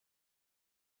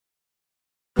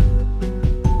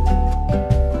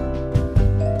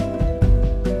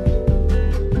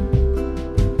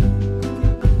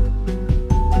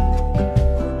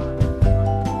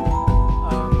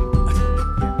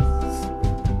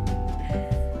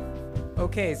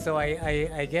Okay, so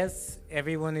I guess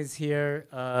everyone is here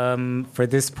for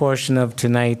this portion of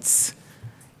tonight's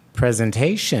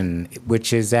presentation,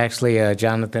 which is actually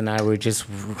Jonathan and I were just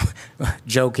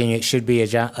joking. It should be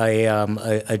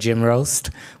a Jim roast,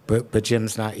 but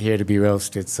Jim's not here to be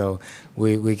roasted, so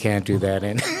we can't do that.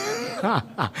 And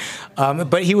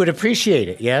but he would appreciate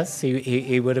it. Yes,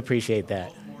 he would appreciate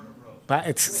that.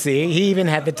 But see, he even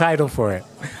had the title for it.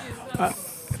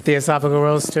 Theosophical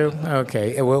roast too?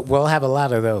 Okay, we'll have a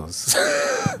lot of those.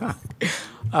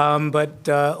 But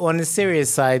on the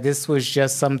serious side, this was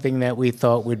just something that we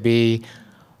thought would be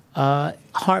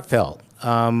heartfelt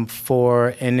for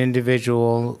an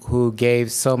individual who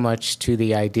gave so much to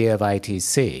the idea of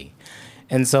ITC.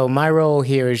 And so my role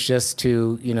here is just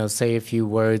to, say a few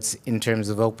words in terms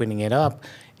of opening it up.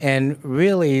 And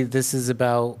really, this is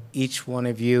about each one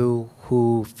of you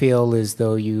who feel as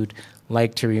though you'd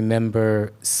like to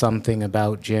remember something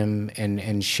about Jim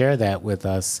and share that with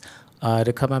us,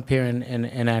 to come up here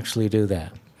and actually do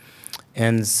that.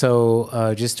 And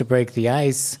so just to break the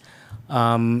ice,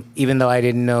 even though I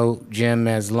didn't know Jim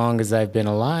as long as I've been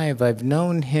alive, I've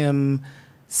known him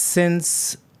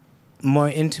since more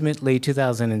intimately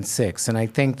 2006. And I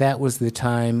think that was the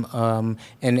time,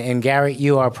 and Garrett,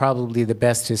 you are probably the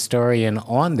best historian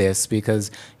on this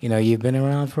because, you've been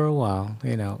around for a while,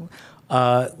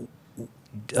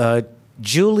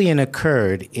 Julian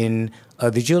occurred in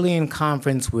the Julian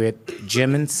conference with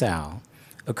Jim and Sal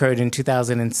occurred in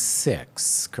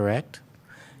 2006, correct?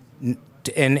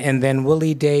 And then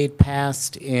Willie Dade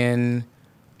passed in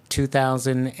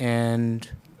 2000.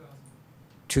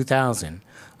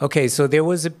 Okay, so there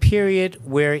was a period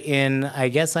wherein I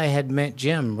guess I had met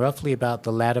Jim roughly about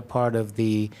the latter part of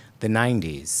the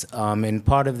 90s, and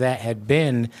part of that had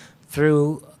been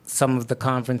through some of the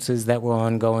conferences that were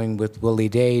ongoing with Willie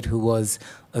Dade, who was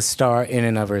a star in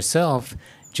and of herself,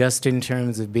 just in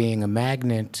terms of being a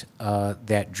magnet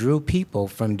that drew people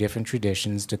from different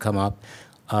traditions to come up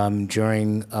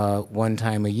during one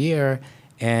time a year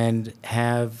and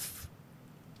have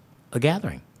a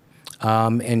gathering.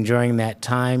 And during that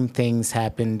time, things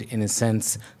happened, in a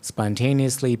sense,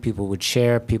 spontaneously. People would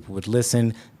share, people would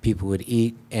listen, people would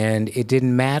eat, and it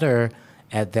didn't matter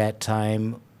at that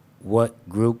time what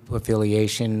group,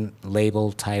 affiliation,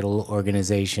 label, title,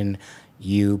 organization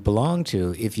you belonged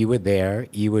to. If you were there,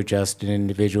 you were just an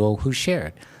individual who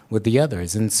shared with the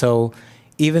others. And so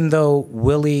even though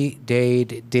Willie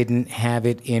Dade didn't have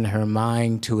it in her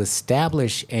mind to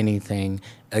establish anything,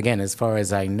 again, as far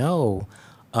as I know,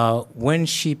 when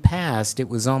she passed, it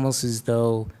was almost as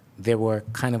though there were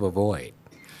kind of a void.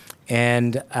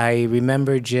 And I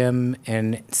remember Jim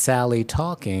and Sally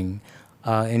talking,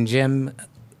 and Jim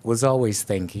was always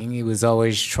thinking. He was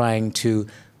always trying to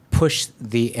push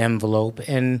the envelope.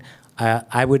 And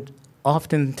I would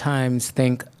oftentimes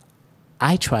think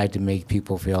I tried to make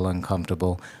people feel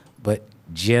uncomfortable, but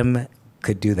Jim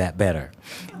could do that better.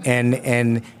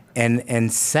 And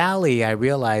Sally, I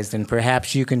realized, and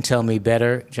perhaps you can tell me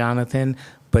better, Jonathan,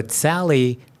 but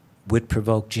Sally would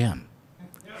provoke Jim.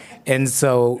 And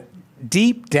so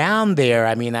deep down there,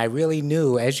 I really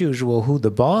knew, as usual, who the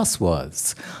boss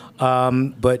was.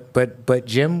 But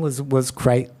Jim was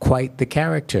quite the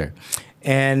character.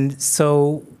 And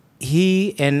so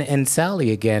he and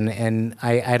Sally again, and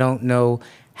I don't know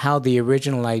how the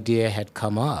original idea had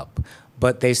come up,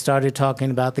 but they started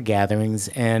talking about the gatherings,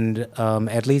 and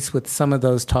at least with some of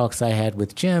those talks I had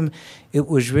with Jim, it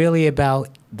was really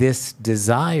about this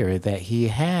desire that he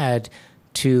had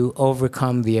to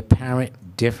overcome the apparent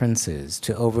differences,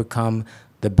 to overcome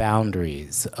the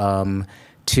boundaries,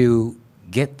 to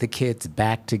get the kids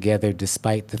back together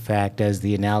despite the fact, as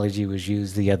the analogy was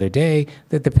used the other day,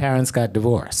 that the parents got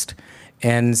divorced.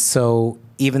 And so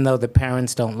even though the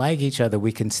parents don't like each other,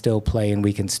 we can still play and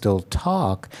we can still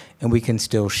talk and we can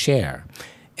still share.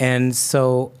 And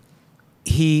so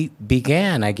he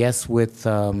began, I guess, with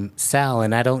Sal,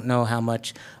 and I don't know how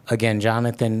much, again,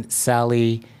 Jonathan,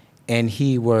 Sally, and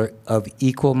he were of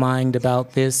equal mind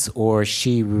about this, or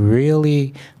she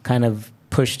really kind of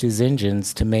pushed his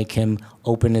engines to make him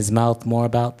open his mouth more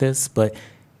about this, but,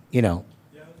 Yeah, I was going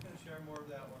to share more of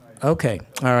that when I... Okay,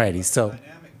 all righty, so...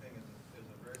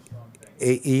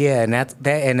 Yeah, and that's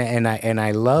that, and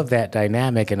I love that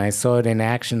dynamic, and I saw it in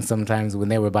action sometimes when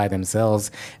they were by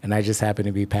themselves, and I just happened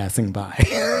to be passing by.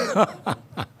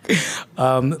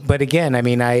 But again,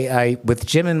 I with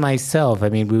Jim and myself,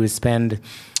 we would spend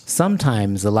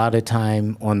sometimes a lot of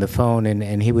time on the phone,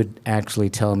 and he would actually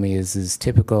tell me, as is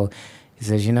typical, he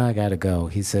says, I got to go.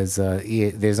 He says,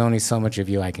 there's only so much of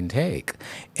you I can take,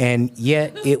 and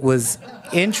yet it was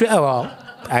interesting.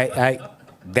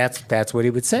 That's what he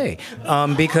would say,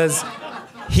 because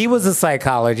he was a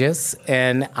psychologist,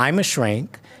 and I'm a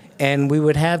shrink. And we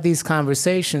would have these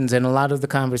conversations, and a lot of the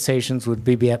conversations would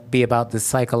be about the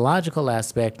psychological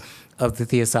aspect of the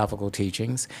Theosophical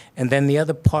teachings. And then the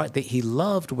other part that he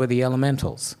loved were the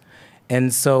elementals.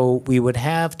 And so we would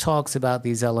have talks about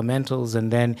these elementals,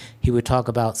 and then he would talk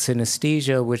about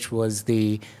synesthesia, which was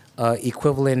the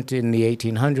equivalent in the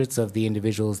 1800s of the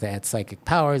individuals that had psychic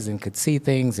powers and could see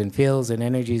things and feels and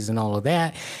energies and all of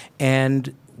that.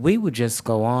 And we would just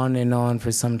go on and on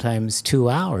for sometimes 2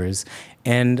 hours.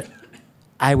 And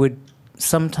I would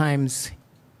sometimes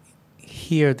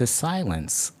hear the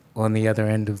silence on the other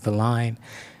end of the line.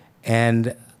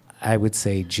 And I would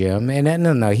say, Jim, and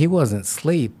no, he wasn't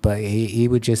asleep, but he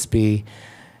would just be,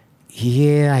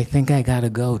 yeah, I think I gotta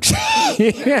go.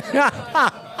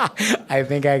 I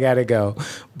think I gotta go.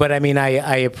 But I mean,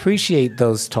 I appreciate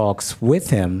those talks with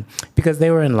him because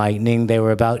they were enlightening, they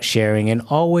were about sharing, and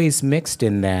always mixed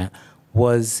in that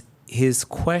was his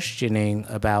questioning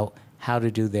about how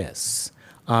to do this.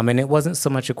 And it wasn't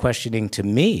so much a questioning to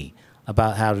me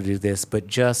about how to do this, but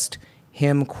just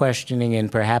him questioning,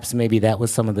 and perhaps maybe that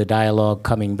was some of the dialogue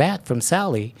coming back from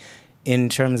Sally in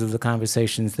terms of the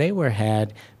conversations they were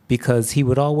had, because he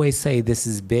would always say this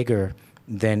is bigger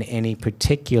than any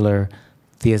particular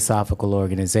theosophical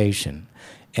organization.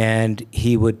 And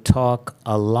he would talk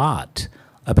a lot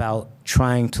about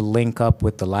trying to link up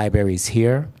with the libraries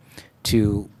here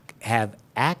to have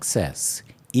access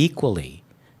equally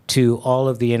to all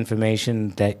of the information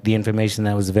that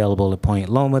was available at Point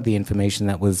Loma, the information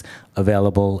that was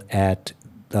available at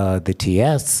the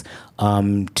TS.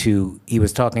 He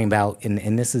was talking about,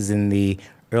 and this is in the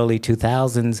early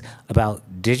 2000s, about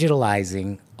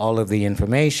digitalizing all of the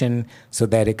information so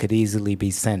that it could easily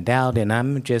be sent out. And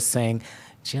I'm just saying,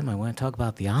 Jim, I want to talk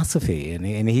about Theosophy.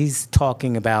 And he's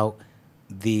talking about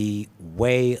the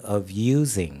way of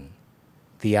using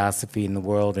Theosophy in the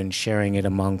world and sharing it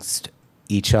amongst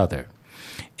each other.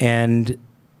 And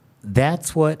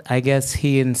that's what I guess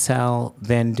he and Sal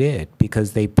then did,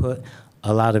 because they put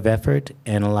a lot of effort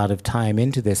and a lot of time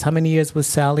into this. How many years was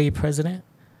Sally president?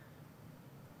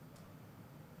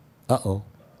 Uh-oh.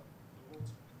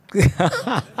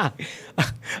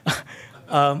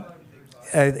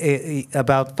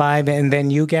 About 5, and then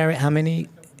you, Garrett, how many?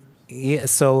 Yeah,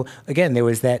 so again, there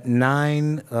was that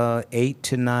 8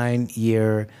 to 9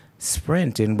 year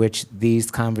sprint in which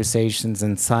these conversations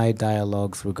and side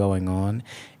dialogues were going on.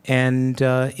 And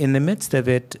in the midst of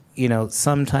it, you know,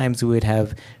 sometimes we would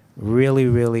have really,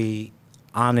 really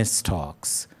honest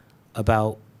talks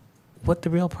about what the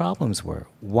real problems were.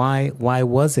 Why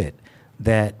was it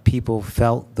that people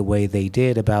felt the way they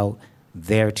did about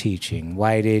their teaching?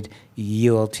 Why did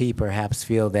ULT perhaps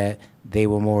feel that they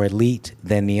were more elite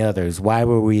than the others? Why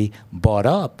were we brought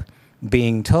up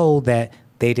being told that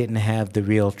they didn't have the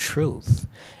real truth?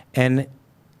 And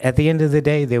at the end of the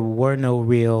day, there were no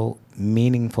real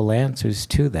meaningful answers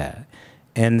to that.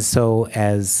 And so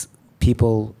as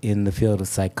people in the field of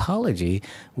psychology,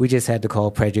 we just had to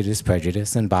call prejudice,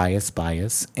 prejudice, and bias,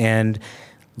 bias, and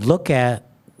look at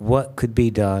what could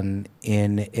be done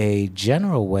in a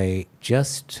general way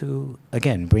just to,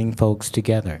 again, bring folks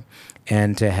together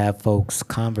and to have folks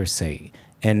conversate.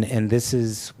 And this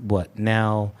is what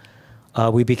now,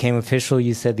 we became official,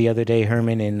 you said the other day,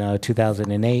 Herman, in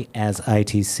 2008 as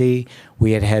ITC.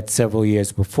 We had had several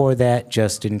years before that,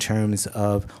 just in terms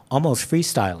of almost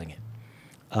freestyling it.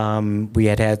 We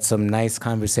had had some nice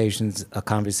conversations,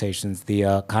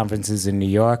 the conferences in New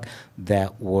York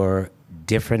that were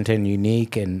different and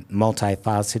unique and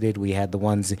multifaceted. We had the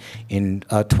ones in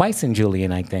twice in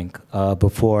Julian, I think,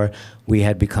 before we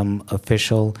had become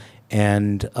official.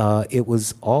 And it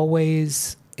was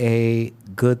always a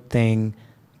good thing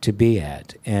to be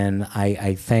at. And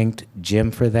I thanked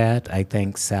Jim for that. I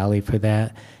thanked Sally for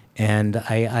that. And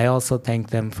I also thank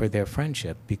them for their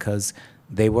friendship, because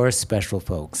they were special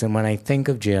folks. And when I think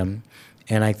of Jim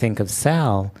and I think of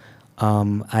Sal,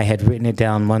 I had written it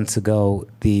down months ago,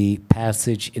 the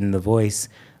passage in The Voice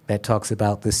that talks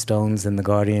about the stones in the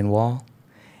Guardian Wall.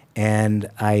 And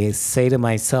I say to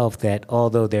myself that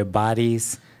although their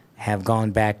bodies have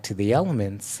gone back to the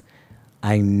elements,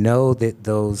 I know that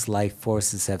those life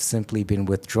forces have simply been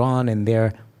withdrawn, and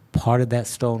they're part of that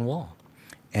stone wall.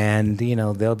 And, you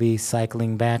know, they'll be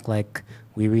cycling back like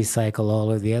we recycle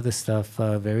all of the other stuff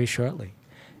very shortly.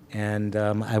 And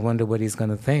I wonder what he's going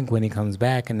to think when he comes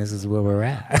back, and this is where we're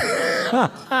at.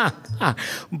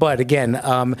 But again,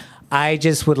 I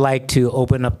just would like to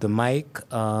open up the mic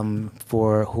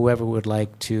for whoever would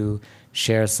like to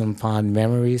share some fond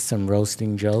memories, some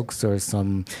roasting jokes, or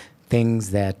some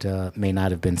things that may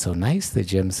not have been so nice that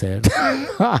Jim said,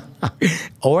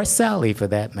 or Sally for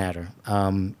that matter,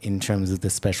 in terms of the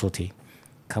specialty.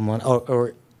 Come on,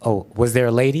 oh, was there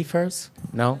a lady first?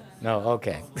 No? No,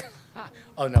 okay.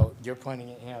 Oh, no, you're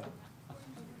pointing at him.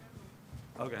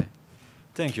 Okay,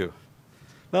 thank you.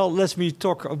 Well, let me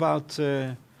talk about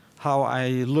how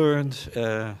I learned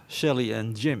Sally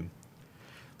and Jim.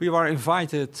 We were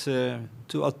invited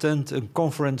to attend a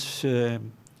conference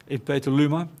in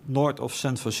Petaluma, north of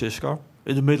San Francisco,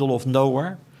 in the middle of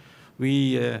nowhere.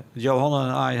 Johanna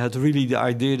and I had really the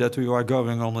idea that we were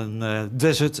going on a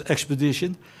desert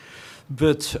expedition.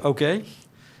 But okay,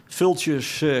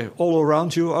 vultures all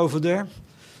around you over there.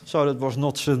 So that was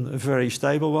not a very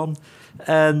stable one.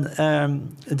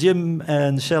 And Jim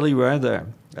and Sally were there.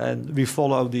 And we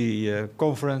followed the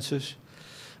conferences.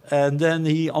 And then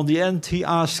on the end, he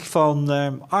asked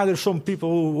are there some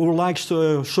people who likes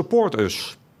to support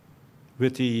us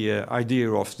with the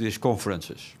idea of these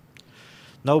conferences?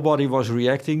 Nobody was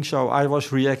reacting, so I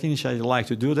was reacting, so I'd like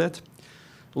to do that.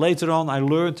 Later on, I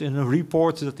learned in a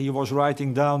report that he was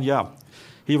writing down,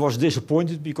 he was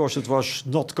disappointed because it was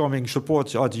not coming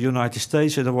support out of the United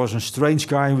States, and there was a strange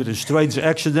guy with a strange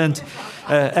accent,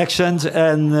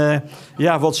 and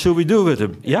what should we do with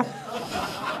him? Yeah?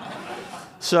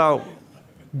 So,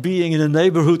 being in the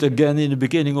neighborhood again in the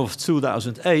beginning of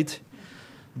 2008,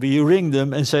 we ring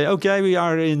them and say, okay, we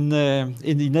are in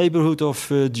the neighborhood of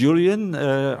Julian.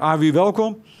 Are we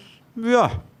welcome?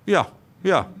 Yeah.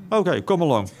 Okay, come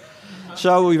along.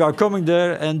 So we were coming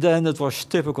there, and then it was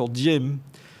typical Jim.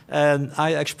 And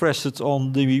I expressed it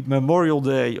on the Memorial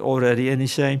Day already, and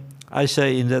I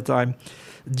say in that time,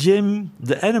 Jim,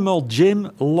 the animal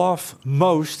Jim loves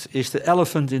most is the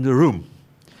elephant in the room.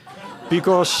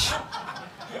 Because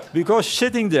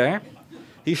sitting there,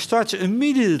 he starts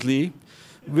immediately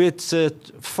with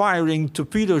firing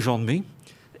torpedoes on me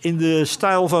in the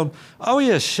style of, oh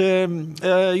yes,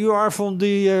 you are from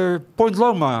the Point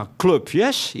Loma club,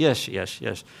 yes? Yes.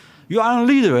 You are a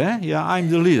leader, eh? Yeah, I'm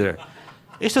the leader.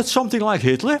 Is that something like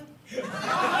Hitler?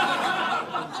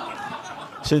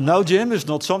 I said, no, Jim, it's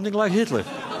not something like Hitler.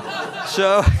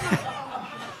 So,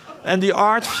 and the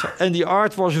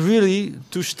art was really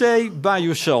to stay by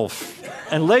yourself.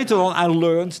 And later on, I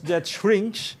learned that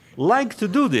shrinks like to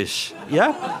do this,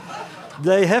 yeah?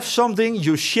 They have something,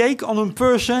 you shake on a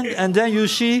person, and then you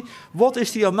see what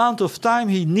is the amount of time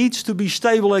he needs to be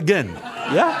stable again,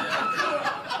 yeah?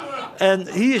 And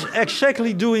he is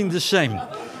exactly doing the same.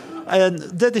 And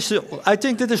that is, I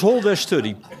think that is all their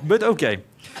study. But okay.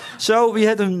 So we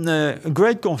had a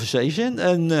great conversation,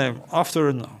 and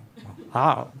after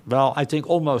I think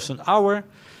almost an hour,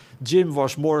 Jim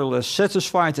was more or less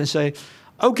satisfied and say,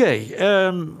 okay,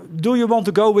 do you want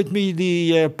to go with me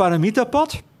the Paramita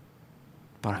pad?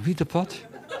 Paramita pad?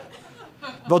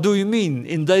 What do you mean?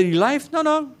 In daily life?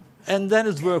 No. And then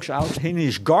it works out. In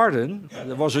his garden,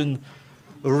 there was a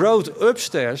road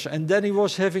upstairs, and then he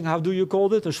was having, how do you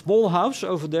call it? A small house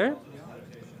over there?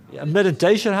 A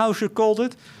meditation house, you called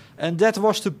it. And that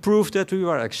was to prove that we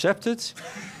were accepted.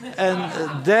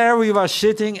 And there we were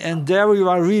sitting, and there we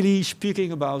were really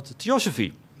speaking about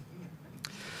Theosophy.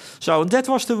 So that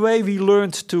was the way we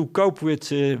learned to cope with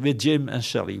Jim and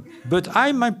Sally. But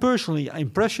my personal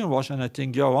impression was, and I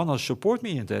think Johanna support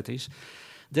me in that, is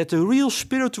that the real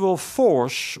spiritual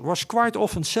force was quite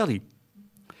often Sally.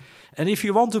 And if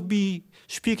you want to be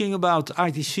speaking about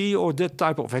ITC or that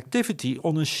type of activity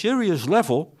on a serious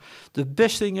level, the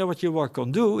best thing what you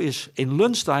can do is, in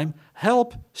lunchtime,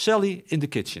 help Sally in the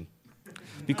kitchen.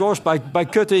 Because by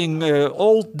cutting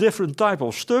all different type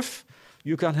of stuff,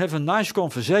 you can have a nice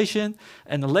conversation,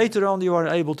 and later on you are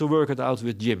able to work it out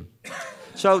with Jim.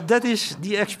 So that is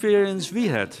the experience we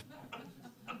had.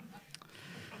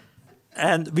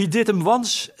 And we did him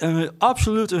once an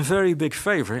absolute and very big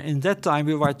favor. In that time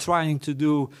we were trying to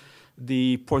do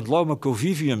the Point Loma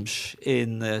conviviums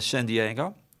in San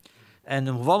Diego. And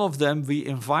in one of them we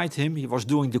invite him, he was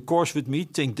doing the course with me,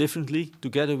 Think Differently,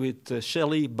 together with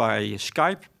Sally by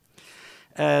Skype.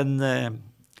 And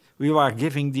we were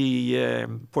giving the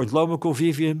Point Loma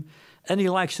convivium, and he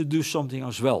likes to do something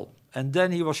as well. And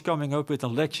then he was coming up with a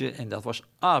lecture, and that was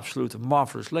absolute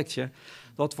marvelous lecture.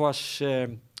 That was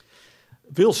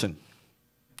Wilson.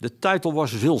 The title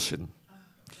was Wilson.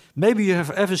 Maybe you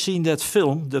have ever seen that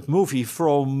film, that movie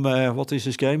from, what is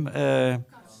his game?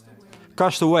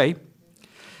 Castaway.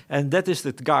 And that is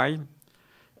that guy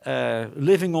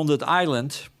living on that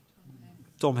island,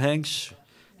 Tom Hanks.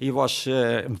 He was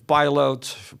a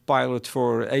pilot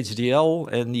for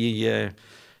HDL, and he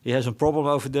has a problem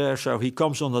over there, so he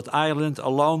comes on that island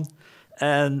alone.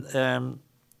 And,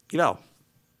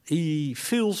 he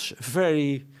feels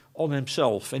very on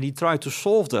himself, and he tried to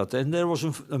solve that. And there was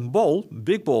a ball,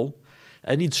 big ball,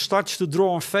 and he starts to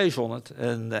draw a face on it,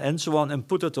 and so on, and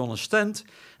put it on a stand,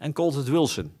 and called it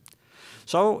Wilson.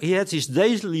 So he had his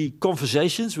daily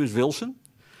conversations with Wilson,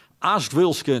 asked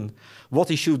Wilson what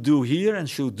he should do here and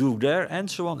should do there, and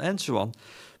so on, and so on.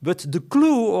 But the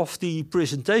clue of the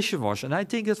presentation was, and I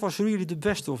think it was really the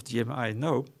best of them I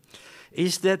know,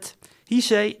 is that he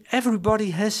say everybody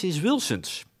has his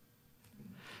Wilsons.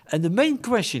 And the main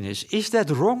question is that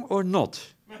wrong or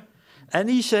not? And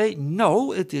he say,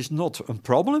 no, it is not a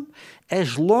problem,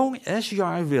 as long as you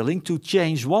are willing to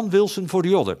change one Wilson for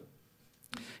the other.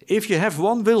 If you have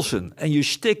one Wilson and you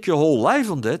stick your whole life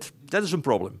on that, that is a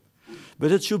problem.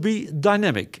 But it should be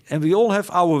dynamic. And we all have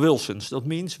our Wilsons. That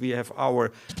means we have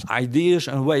our ideas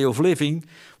and way of living,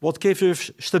 what gives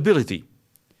us stability.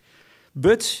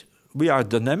 But we are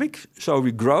dynamic, so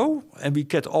we grow and we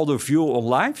get other view on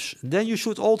lives. Then you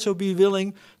should also be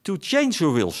willing to change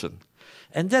your Wilson.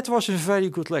 And that was a very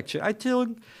good lecture. I tell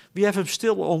him, we have him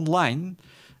still online,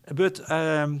 but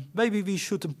maybe we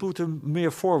should put him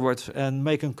more forward and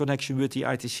make a connection with the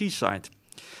ITC side.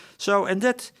 So, and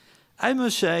that, I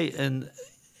must say,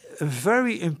 a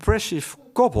very impressive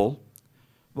couple,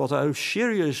 what I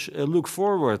seriously look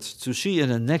forward to see in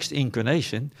the next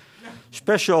incarnation.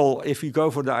 Special if we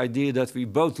go for the idea that we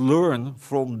both learn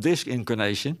from this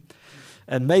incarnation,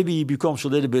 and maybe he becomes a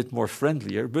little bit more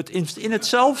friendlier. But in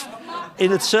itself,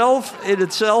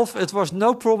 it was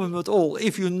no problem at all.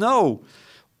 If you know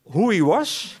who he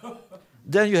was,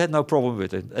 then you had no problem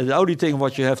with it. And the only thing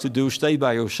what you have to do, stay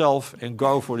by yourself and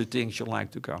go for the things you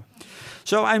like to go.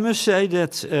 So I must say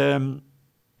that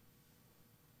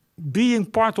being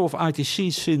part of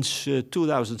ITC since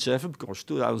 2007, because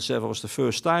 2007 was the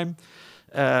first time,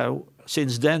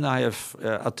 since then I have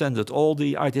attended all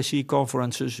the ITC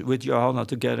conferences with Johanna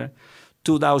together.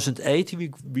 2008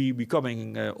 we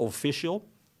becoming official.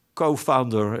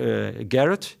 Co-founder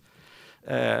Garrett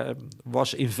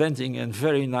was inventing a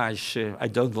very nice, I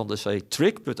don't want to say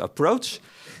trick, but approach.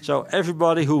 So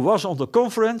everybody who was on the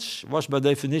conference was by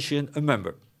definition a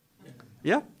member.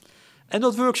 Yeah? And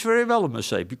that works very well, I must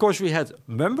say, because we had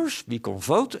members, we can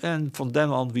vote, and from then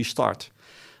on we start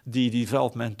the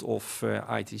development of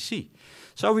ITC.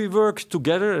 So we worked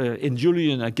together in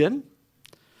Julian again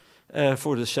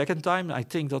for the second time. I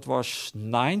think that was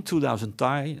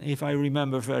 2009, if I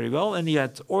remember very well. And he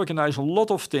had organized a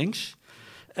lot of things.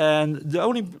 And the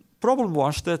only problem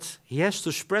was that he has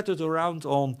to spread it around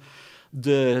on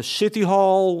the city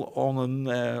hall,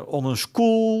 on a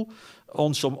school,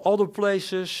 on some other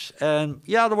places. And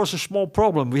yeah, there was a small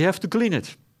problem. We have to clean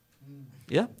it.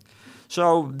 Yeah?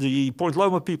 So the Point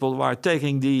Loma people were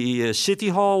taking the city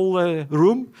hall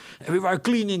room, and we were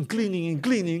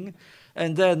cleaning.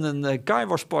 And then a guy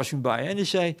was passing by, and he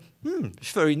said,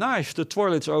 it's very nice, the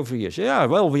toilet's over here. So, yeah,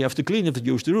 well, we have to clean it to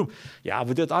use the room. Yeah,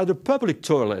 but that are the public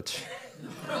toilets.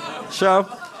 So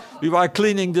we were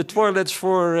cleaning the toilets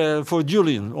for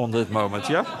Julian on that moment,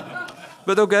 yeah?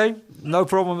 But okay, no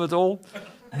problem at all.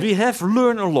 We have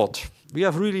learned a lot. We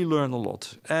have really learned a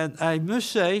lot. And I must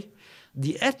say,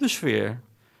 the atmosphere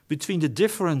between the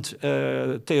different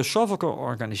Theosophical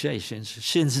organizations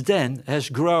since then has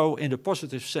grown in a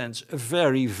positive sense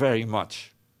very, very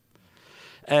much.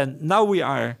 And now we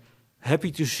are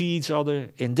happy to see each other.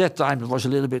 In that time it was a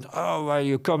little bit, oh, where are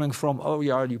you coming from? Oh,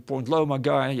 yeah, the Point Loma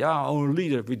guy. Yeah, oh, a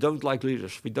leader. We don't like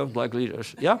leaders. We don't like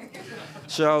leaders. Yeah?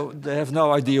 So they have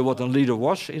no idea what a leader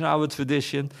was in our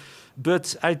tradition.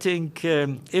 But I think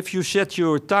if you set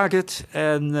your target,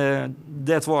 and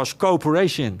that was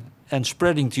cooperation and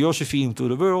spreading Theosophy into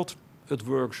the world, it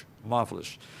works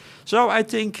marvelous. So I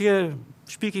think,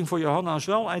 speaking for Johanna as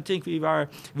well, I think we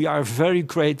are very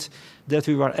great that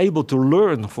we were able to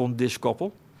learn from this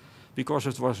couple, because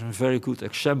it was a very good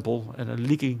example, and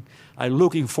I'm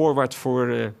looking forward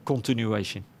for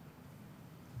continuation.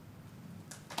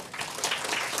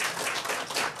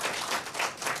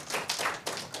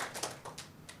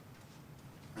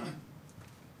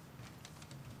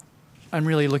 I'm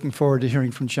really looking forward to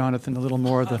hearing from Jonathan a little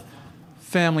more of the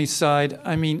family side.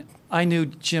 I mean, I knew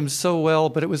Jim so well,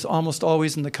 but it was almost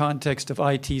always in the context of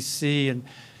ITC and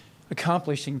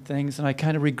accomplishing things, and I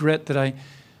kind of regret that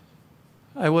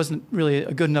I wasn't really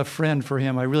a good enough friend for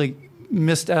him. I really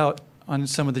missed out on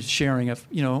some of the sharing of,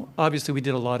 you know, obviously we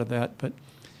did a lot of that, but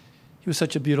he was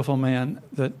such a beautiful man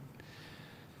that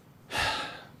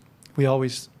we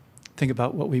always think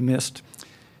about what we missed.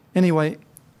 Anyway,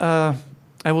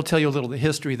 I will tell you a little of the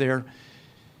history there.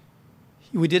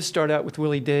 We did start out with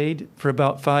Willie Dade for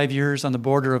about 5 years on the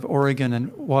border of Oregon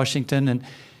and Washington, and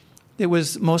it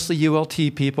was mostly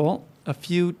ULT people, a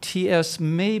few TS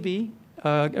maybe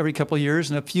every couple of years,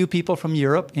 and a few people from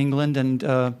Europe, England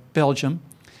and Belgium.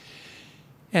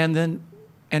 And then,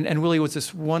 and Willie was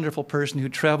this wonderful person who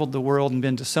traveled the world and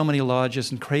been to so many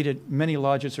lodges and created many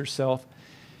lodges herself.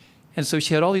 And so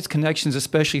she had all these connections,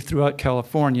 especially throughout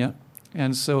California.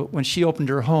 And so when she opened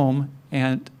her home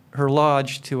and her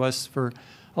lodge to us for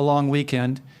a long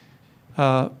weekend,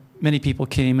 many people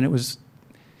came, and it was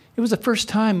the first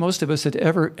time most of us had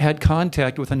ever had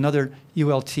contact with another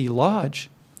ULT lodge,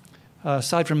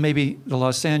 aside from maybe the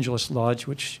Los Angeles Lodge,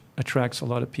 which attracts a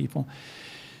lot of people.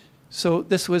 So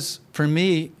this was, for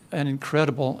me, an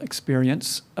incredible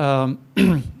experience.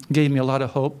 Gave me a lot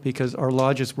of hope because our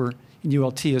lodges were, in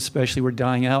ULT especially, were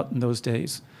dying out in those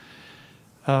days.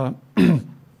 And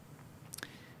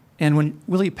when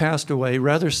Willie passed away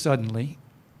rather suddenly,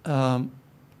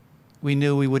 we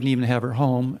knew we wouldn't even have her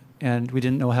home, and we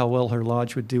didn't know how well her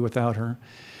lodge would do without her.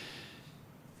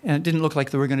 And it didn't look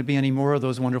like there were going to be any more of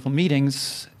those wonderful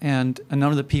meetings. And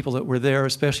none of the people that were there,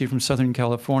 especially from Southern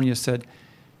California, said,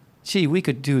 gee, we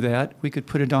could do that. We could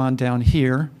put it on down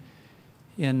here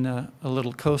in a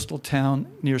little coastal town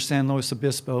near San Luis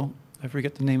Obispo. I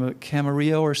forget the name of it,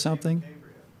 Camarillo or something?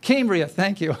 Cambria,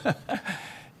 thank you.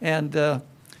 And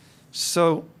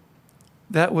so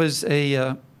that was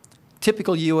a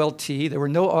typical ULT. There were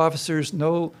no officers,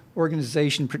 no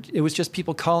organization. It was just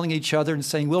people calling each other and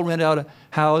saying, we'll rent out a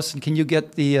house, and can you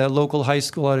get the local high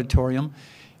school auditorium?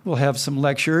 We'll have some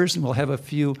lectures, and we'll have a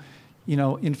few,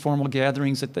 informal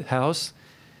gatherings at the house.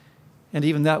 And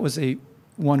even that was a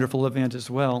wonderful event as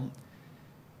well.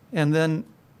 And then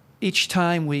each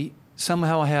time we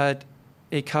somehow had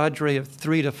a cadre of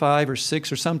 3 to 5 or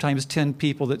 6 or sometimes 10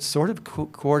 people that sort of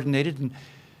coordinated and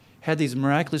had these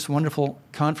miraculous, wonderful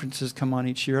conferences come on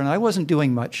each year. And I wasn't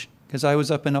doing much because I was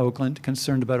up in Oakland,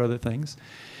 concerned about other things.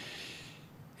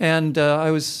 And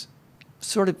I was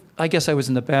I guess I was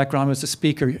in the background. I was a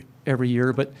speaker every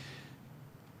year, but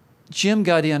Jim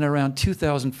got in around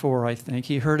 2004, I think.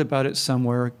 He heard about it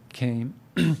somewhere, came.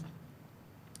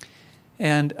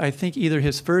 And I think either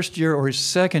his first year or his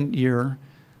second year,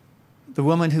 the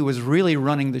woman who was really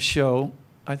running the show,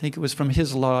 I think it was from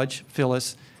his lodge,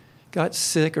 Phyllis, got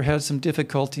sick or had some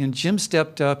difficulty, and Jim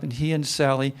stepped up, and he and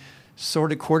Sally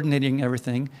sort of coordinating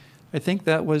everything. I think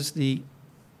that was the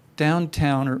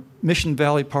downtown or Mission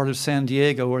Valley part of San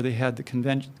Diego where they had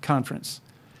the conference.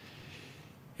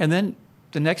 And then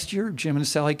the next year, Jim and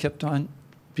Sally kept on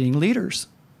being leaders.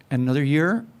 And another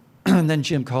year, and then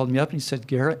Jim called me up and he said,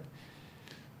 Garrett,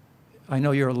 I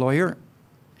know you're a lawyer.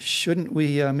 Shouldn't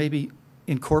we maybe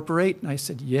incorporate? And I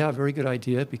said, yeah, very good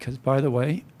idea, because by the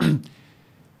way,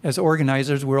 as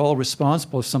organizers, we're all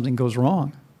responsible if something goes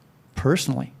wrong,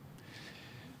 personally.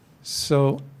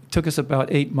 So it took us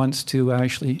about 8 months to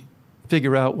actually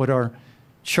figure out what our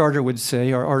charter would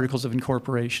say, our articles of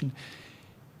incorporation.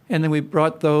 And then we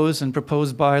brought those and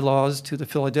proposed bylaws to the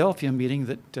Philadelphia meeting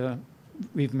that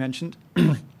we've mentioned.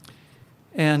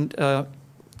 And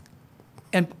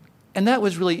that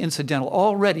was really incidental.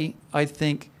 Already, I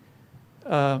think,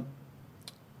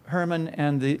 Herman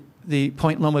and the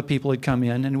Point Loma people had come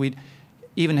in, and we'd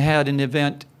even had an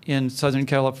event in Southern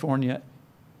California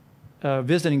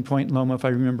visiting Point Loma, if I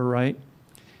remember right,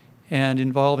 and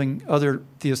involving other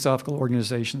Theosophical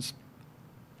organizations.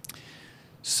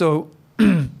 So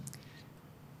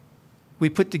we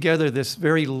put together this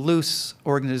very loose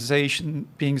organization,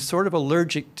 being sort of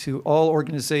allergic to all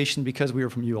organization because we were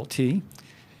from ULT.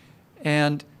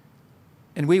 And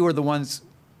we were the ones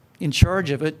in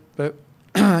charge of it, but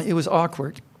it was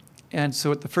awkward. And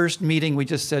so at the first meeting, we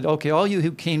just said, okay, all you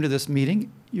who came to this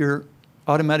meeting, you're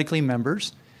automatically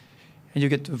members, and you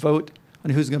get to vote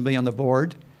on who's going to be on the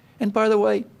board. And by the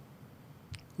way,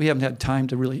 we haven't had time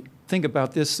to really think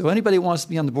about this, so anybody who wants to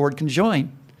be on the board can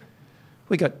join.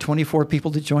 We got 24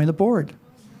 people to join the board.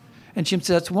 And Jim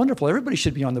said, that's wonderful. Everybody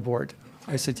should be on the board.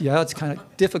 I said, yeah, it's kind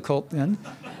of difficult then.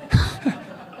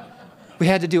 We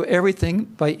had to do everything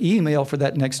by email for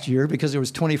that next year because there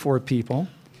was 24 people.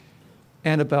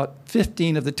 And about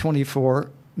 15 of the 24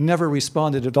 never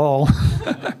responded at all.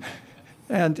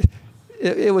 And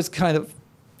it was kind of,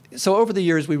 so over the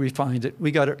years we refined it.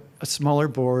 We got a smaller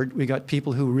board. We got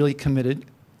people who really committed.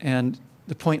 And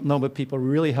the Point Loma people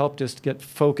really helped us to get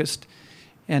focused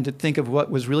and to think of what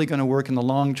was really going to work in the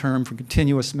long term for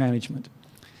continuous management.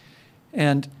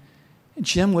 And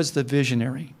Jim was the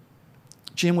visionary.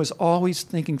 Jim was always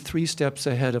thinking 3 steps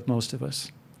ahead of most of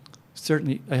us,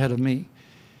 certainly ahead of me.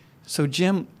 So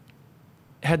Jim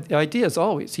had the ideas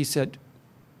always. He said,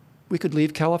 we could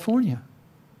leave California.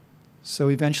 So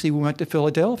eventually we went to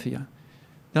Philadelphia.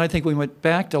 Then I think we went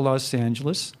back to Los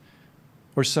Angeles.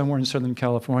 or somewhere in Southern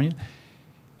California.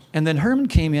 And then Herman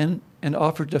came in and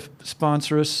offered to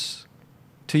sponsor us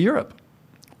to Europe.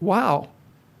 Wow,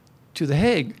 to The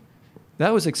Hague.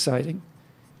 That was exciting.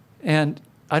 And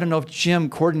I don't know if Jim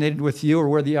coordinated with you or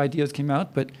where the ideas came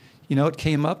out, but it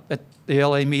came up at the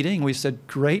LA meeting. We said,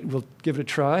 great, we'll give it a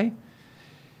try.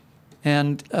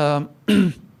 And about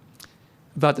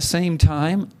the same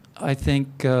time, I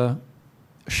think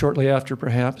shortly after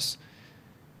perhaps,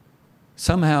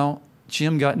 somehow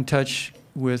Jim got in touch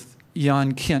with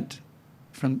Jan Kint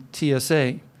from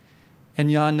TSA. And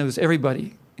Jan knows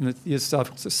everybody in the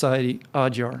Theosophical Society,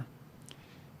 Adyar.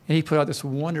 And he put out this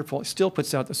wonderful, still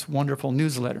puts out this wonderful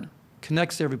newsletter,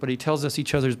 connects everybody, tells us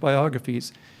each other's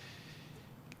biographies.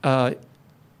 It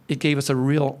gave us a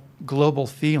real global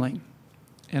feeling.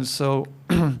 And so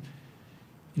in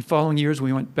following years,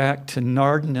 we went back to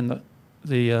Naarden and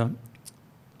the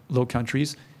Low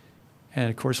Countries, and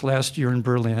of course last year in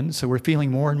Berlin. So we're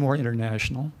feeling more and more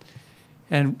international.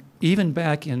 And even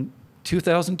back in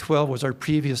 2012 was our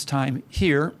previous time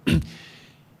here.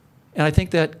 And I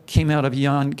think that came out of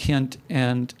Jan Kint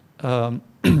and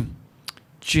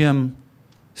Jim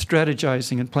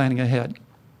strategizing and planning ahead.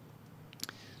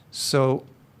 So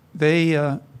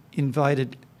they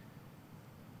invited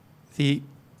the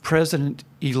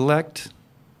president-elect,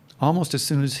 almost as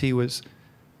soon as he was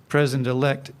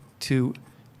president-elect, to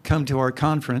come to our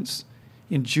conference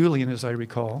in Julian, as I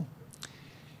recall.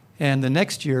 And the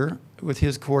next year, with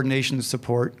his coordination and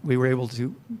support, we were able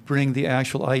to bring the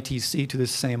actual ITC to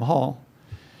this same hall.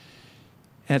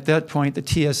 At that point,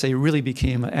 the TSA really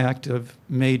became an active,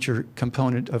 major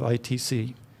component of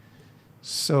ITC.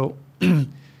 So,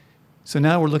 so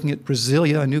now we're looking at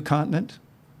Brasilia, a new continent.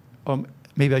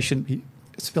 Maybe I shouldn't be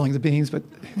spilling the beans, but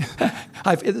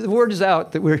the word is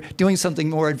out that we're doing something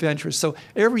more adventurous. So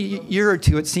every year or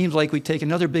two, it seems like we take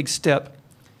another big step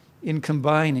in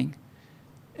combining.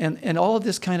 And all of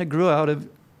this kind of grew out of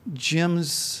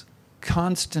Jim's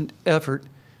constant effort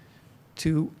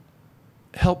to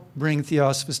help bring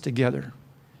Theosophists together.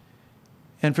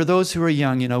 And for those who are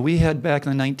young, we had back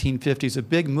in the 1950s a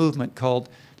big movement called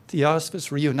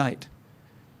Theosophists Reunite.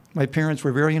 My parents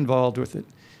were very involved with it.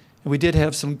 And we did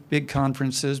have some big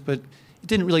conferences, but it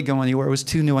didn't really go anywhere. It was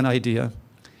too new an idea.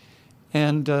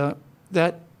 And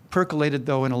that percolated,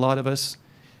 though, in a lot of us.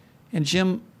 And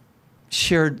Jim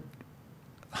shared,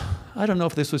 I don't know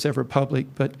if this was ever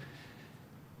public, but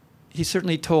he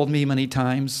certainly told me many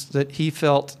times that he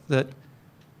felt that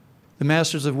the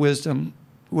Masters of Wisdom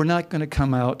were not going to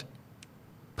come out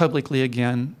publicly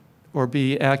again or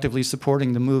be actively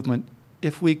supporting the movement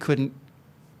if we couldn't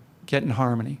get in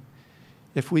harmony,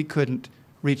 if we couldn't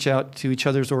reach out to each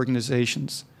other's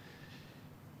organizations.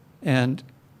 And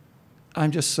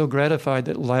I'm just so gratified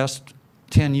that the last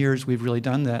 10 years we've really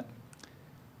done that.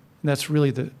 And that's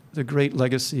really the great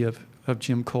legacy of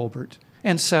Jim Colbert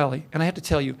and Sally. And I have to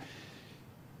tell you,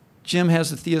 Jim has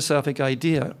the Theosophic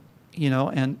idea,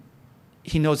 and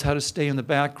he knows how to stay in the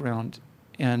background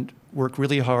and work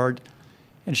really hard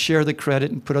and share the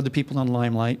credit and put other people in the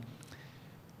limelight.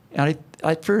 And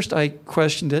at first I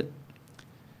questioned it.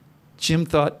 Jim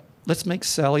thought, let's make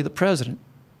Sally the president.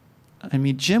 I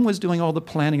mean, Jim was doing all the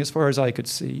planning as far as I could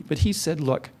see, but he said,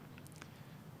 look,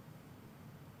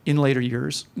 in later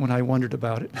years, when I wondered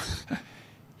about it,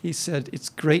 he said, it's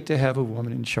great to have a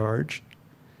woman in charge.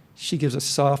 She gives a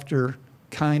softer,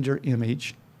 kinder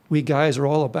image. We guys are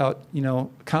all about,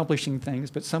 accomplishing things,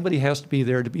 but somebody has to be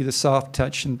there to be the soft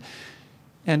touch and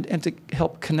to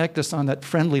help connect us on that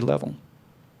friendly level.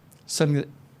 Something that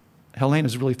Helena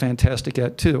is really fantastic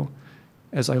at, too,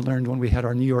 as I learned when we had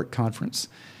our New York conference.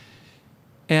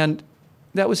 And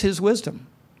that was his wisdom,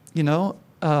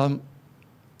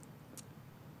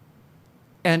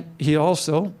 And he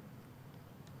also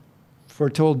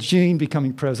foretold Gene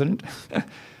becoming president.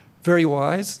 Very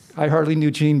wise. I hardly knew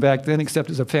Gene back then, except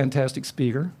as a fantastic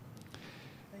speaker.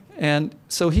 And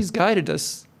so he's guided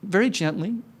us very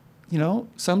gently.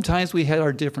 Sometimes we had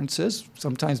our differences,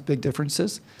 sometimes big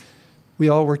differences. We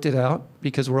all worked it out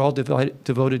because we're all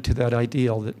devoted to that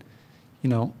ideal that,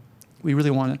 we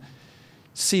really want to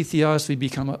see Theosophy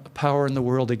become a power in the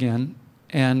world again.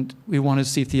 And we want to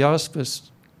see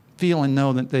Theosophists feel and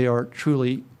know that they are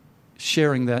truly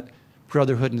sharing that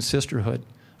brotherhood and sisterhood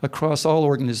across all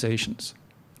organizations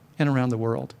and around the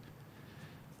world.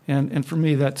 And for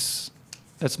me, that's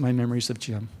my memories of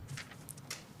Jim.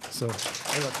 So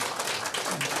I love you.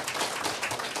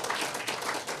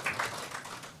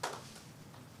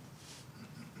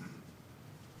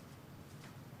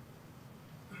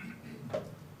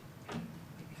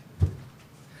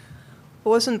 I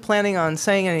wasn't planning on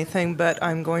saying anything, but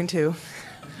I'm going to.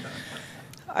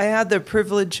 I had the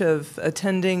privilege of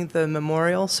attending the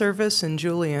memorial service in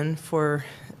Julian for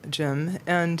Jim,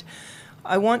 and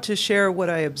I want to share what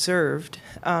I observed.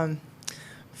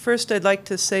 First, I'd like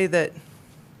to say that,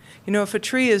 you know, if a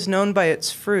tree is known by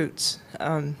its fruits,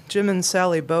 Jim and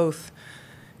Sally both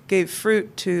gave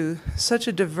fruit to such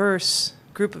a diverse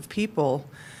group of people,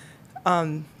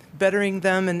 bettering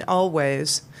them in all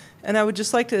ways. And I would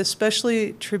just like to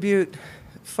especially tribute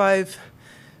 5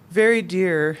 very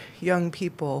dear young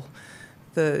people,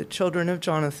 the children of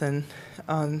Jonathan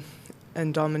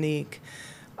and Dominique,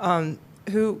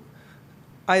 who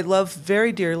I love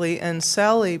very dearly, and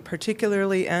Sally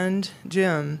particularly, and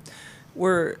Jim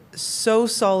were so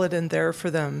solid and there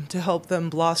for them to help them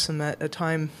blossom at a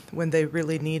time when they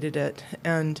really needed it.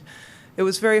 And it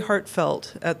was very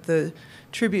heartfelt at the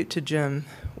tribute to Jim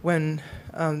when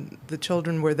the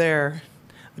children were there,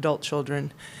 adult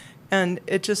children. And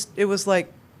it was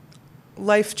like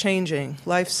life-changing,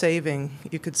 life-saving.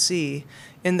 You could see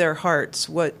in their hearts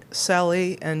what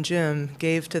Sally and Jim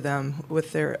gave to them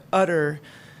with their utter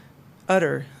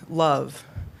love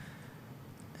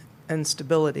and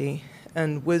stability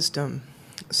and wisdom.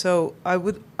 So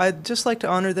I'd just like to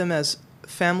honor them as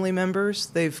family members.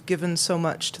 They've given so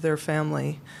much to their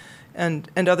family and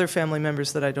other family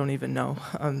members that I don't even know.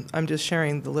 I'm just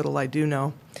sharing the little I do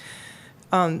know.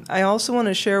 I also want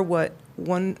to share what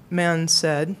one man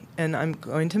said, and I'm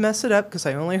going to mess it up because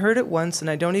I only heard it once and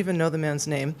I don't even know the man's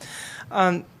name.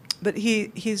 But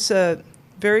he's a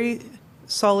very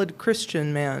solid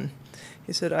Christian man.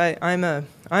 He said, I'm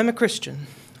a Christian,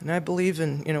 and I believe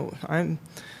in, you know, I'm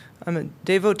a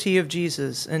devotee of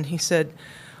Jesus. And he said,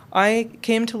 I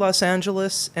came to Los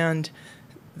Angeles and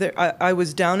I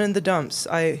was down in the dumps.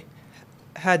 I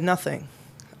had nothing.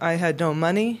 I had no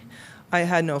money. I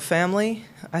had no family.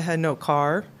 I had no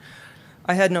car.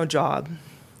 I had no job.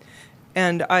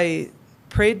 And I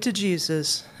prayed to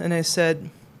Jesus and I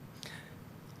said,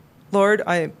 Lord,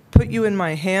 I put you in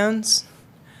my hands.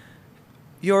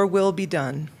 Your will be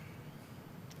done.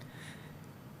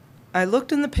 I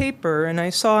looked in the paper and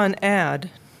I saw an ad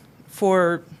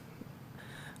for,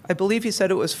 I believe he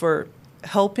said it was for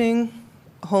helping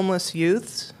homeless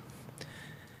youths.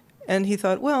 And he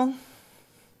thought, well,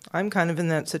 I'm kind of in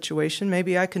that situation.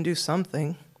 Maybe I can do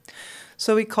something.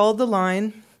 So he called the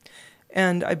line,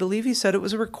 and I believe he said it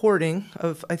was a recording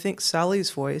of, I think,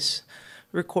 Sally's voice,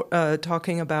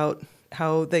 talking about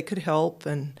how they could help,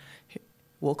 and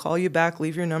we'll call you back,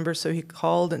 leave your number. So he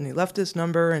called, and he left his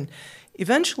number, and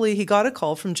eventually he got a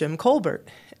call from Jim Colbert.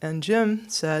 And Jim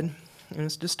said, and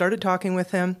just started talking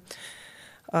with him.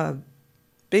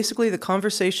 Basically, the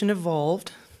conversation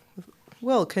evolved.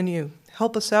 Well, can you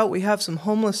help us out? We have some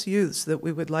homeless youths that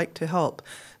we would like to help.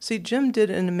 See, Jim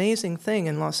did an amazing thing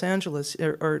in Los Angeles,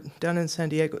 or down in San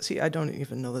Diego. See, I don't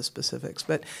even know the specifics,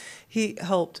 but he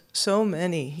helped so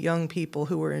many young people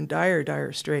who were in dire,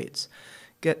 dire straits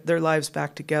get their lives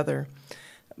back together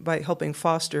by helping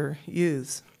foster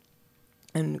youths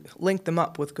and link them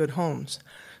up with good homes.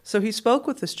 So he spoke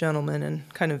with this gentleman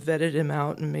and kind of vetted him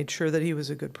out and made sure that he was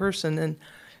a good person. And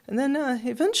then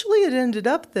eventually it ended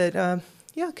up that,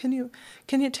 yeah, can you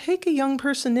take a young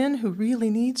person in who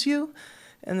really needs you?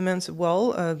 And the man said,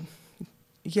 well,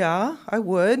 yeah, I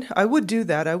would do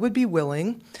that. I would be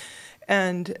willing.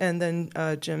 And then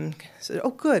Jim said,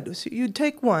 oh, good. So you'd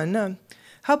take one.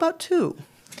 How about 2?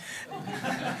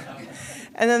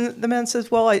 And then the man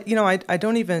says, well, I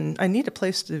need a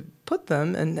place to put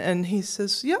them. And he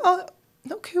says, yeah,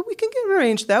 okay, we can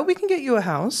arrange that. We can get you a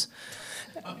house.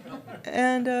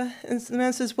 And the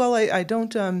man says, well, I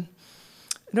don't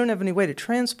have any way to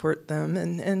transport them.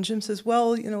 And Jim says,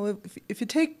 well, you know, if you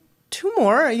take 2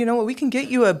 more, you know, we can get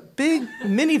you a big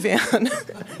minivan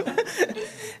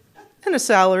and a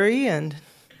salary. And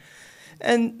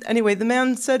anyway, the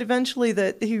man said eventually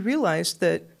that he realized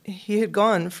that he had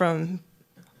gone from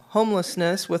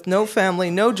homelessness with no family,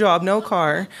 no job, no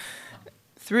car,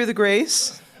 through the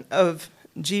grace of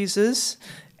Jesus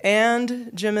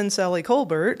and Jim and Sally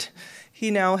Colbert,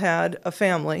 he now had a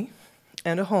family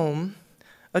and a home,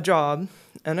 a job,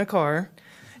 and a car.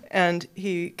 And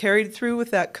he carried through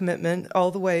with that commitment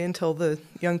all the way until the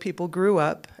young people grew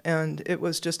up, and it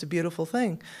was just a beautiful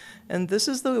thing. And this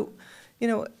is the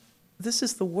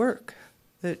work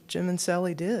that Jim and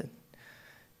Sally did.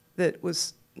 That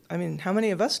was, I mean, how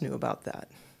many of us knew about that?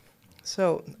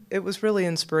 So it was really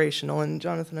inspirational. And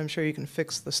Jonathan, I'm sure you can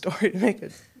fix the story to make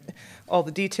it all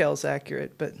the details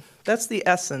accurate, but that's the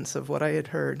essence of what I had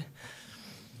heard.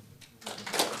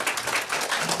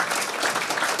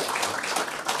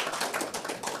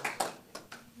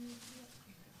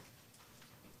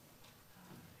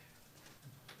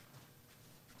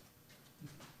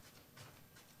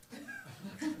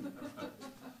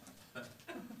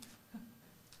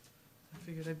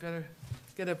 I better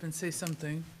get up and say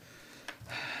something.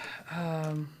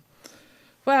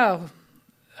 Wow.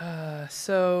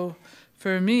 So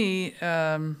for me,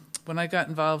 when I got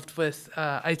involved with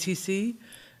ITC,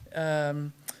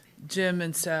 Jim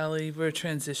and Sally were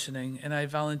transitioning, and I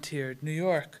volunteered New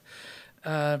York.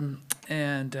 So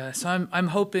I'm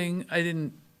hoping, I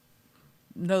didn't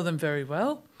know them very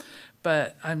well,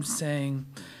 but I'm saying,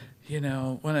 you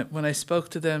know, when I spoke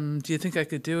to them, do you think I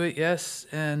could do it? Yes,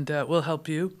 and we'll help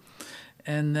you.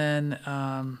 And then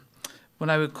when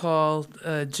I would call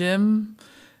Jim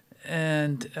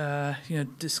and, you know,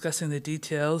 discussing the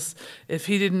details, if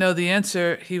he didn't know the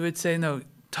answer, he would say, no,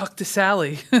 talk to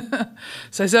Sally.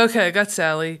 So I said, okay, I got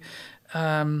Sally.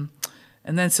 And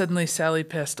then suddenly Sally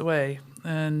passed away,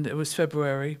 and it was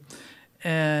February.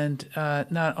 And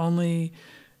not only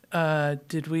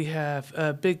did we have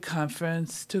a big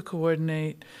conference to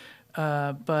coordinate,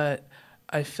 but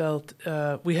I felt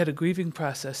we had a grieving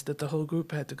process that the whole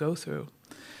group had to go through.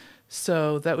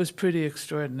 So that was pretty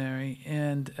extraordinary.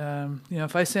 And, you know,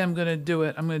 if I say I'm going to do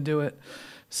it, I'm going to do it.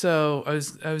 So I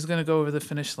was going to go over the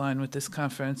finish line with this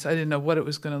conference. I didn't know what it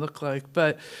was going to look like.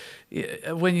 But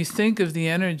when you think of the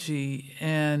energy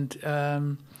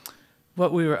and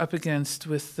what we were up against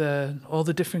with all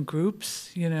the different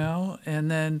groups, you know, and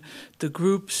then the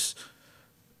groups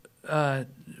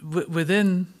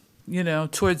within, you know,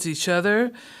 towards each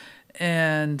other,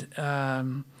 and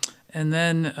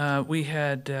then we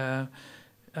had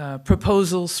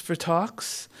proposals for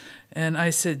talks, and I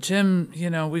said, Jim, you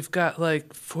know, we've got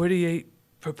like 48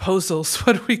 proposals.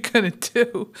 What are we going to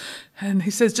do? And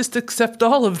he says, just accept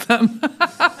all of them,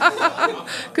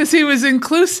 because he was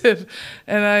inclusive.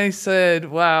 And I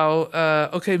said, wow,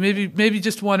 okay, maybe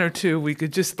just one or two. We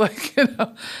could just like, you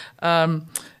know,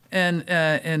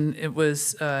 and it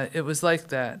was like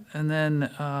that. And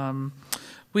then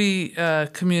we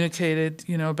communicated,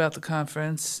 you know, about the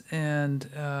conference, and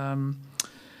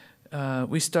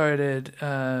we started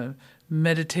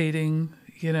meditating,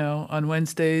 you know, on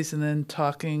Wednesdays, and then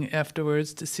talking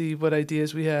afterwards to see what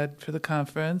ideas we had for the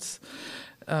conference,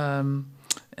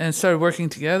 and started working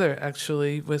together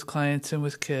actually with clients and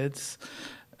with kids.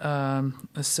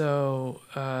 So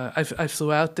I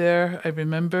flew out there, I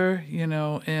remember, you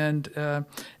know, and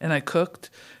I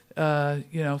cooked,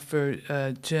 you know, for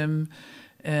Jim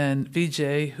and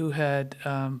VJ, who had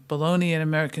bologna and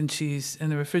American cheese in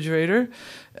the refrigerator.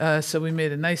 So we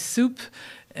made a nice soup.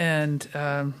 And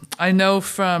I know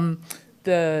from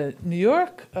the New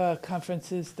York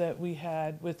conferences that we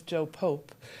had with Joe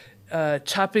Pope,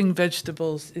 chopping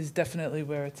vegetables is definitely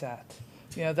where it's at.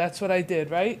 You know, that's what I did,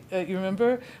 right? You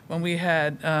remember when we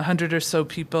had 100 or so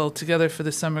people together for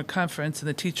the summer conference, and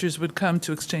the teachers would come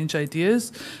to exchange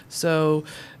ideas. So,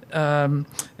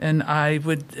 and I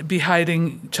would be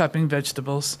hiding chopping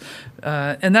vegetables.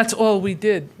 And that's all we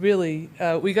did, really.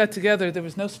 We got together. There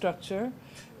was no structure.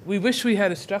 We wish we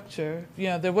had a structure. You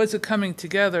know, there was a coming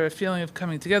together, a feeling of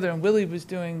coming together, and Willie was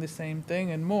doing the same thing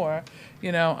and more,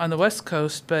 you know, on the West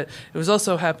Coast, but it was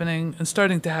also happening and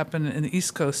starting to happen in the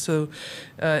East Coast. So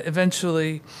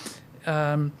eventually, you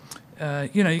know,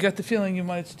 you got the feeling you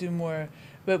wanted to do more.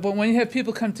 But when you have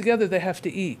people come together, they have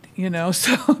to eat, you know.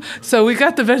 So we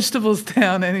got the vegetables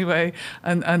down anyway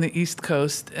on the East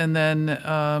Coast, and then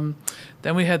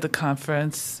we had the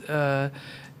conference.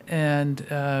 And,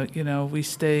 you know, we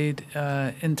stayed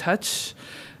in touch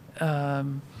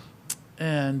and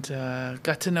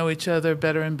got to know each other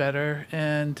better and better.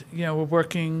 And, you know, we're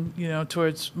working, you know,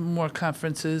 towards more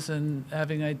conferences and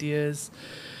having ideas.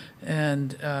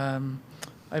 And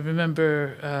I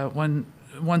remember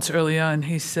once early on,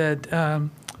 he said,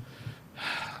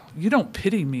 you don't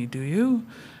pity me, do you?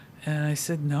 And I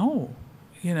said, no,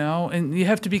 you know, and you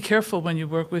have to be careful when you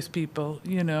work with people,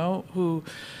 you know, who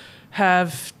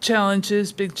have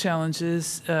challenges, big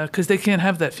challenges, because they can't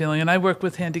have that feeling. And I work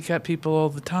with handicapped people all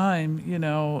the time, you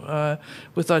know,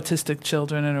 with autistic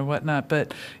children and or whatnot.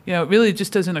 But, you know, it really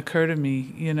just doesn't occur to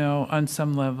me, you know, on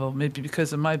some level, maybe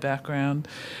because of my background.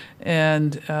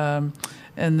 And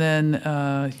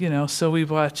then, you know, so we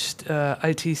watched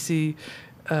ITC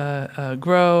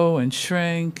grow and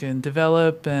shrink and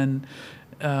develop. And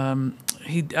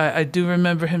I do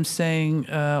remember him saying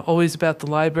always about the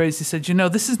libraries. He said, you know,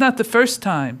 this is not the first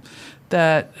time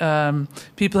that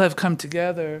people have come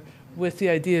together with the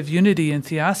idea of unity in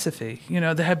Theosophy. You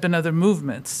know, there have been other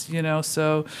movements, you know,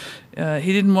 so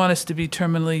he didn't want us to be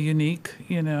terminally unique,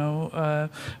 you know,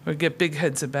 or get big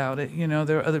heads about it. You know,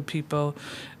 there are other people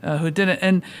who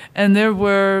didn't. And there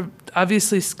were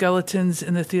obviously skeletons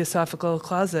in the Theosophical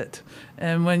closet.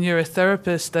 And when you're a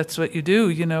therapist, that's what you do.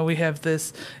 You know, we have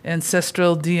this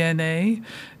ancestral DNA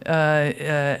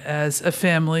as a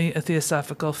family, a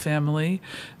Theosophical family.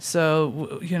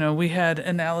 So, you know, we had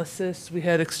analysis, we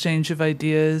had exchange of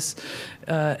ideas,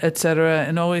 et cetera,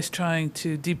 and always trying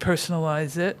to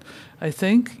depersonalize it, I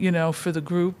think, you know, for the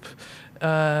group.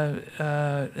 And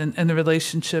the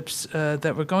relationships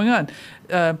that were going on.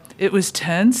 It was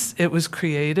tense, it was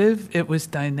creative, it was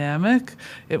dynamic,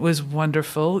 it was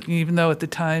wonderful, even though at the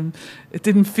time it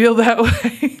didn't feel that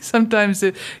way. Sometimes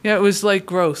it was like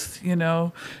growth, you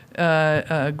know,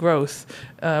 growth.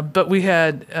 But we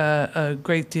had a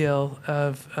great deal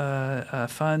of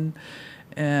fun,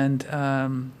 and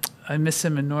I miss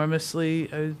him enormously.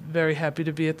 I was very happy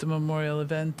to be at the memorial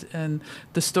event, and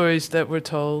the stories that were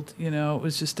told, you know, it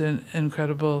was just an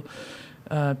incredible,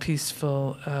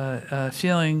 peaceful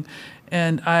feeling.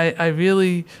 And I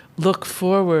really look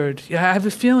forward. I have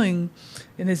a feeling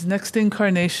in his next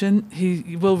incarnation,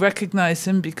 he will recognize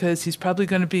him because he's probably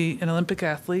going to be an Olympic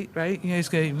athlete, right? You know, he's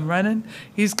going to be running.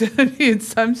 He's going to be in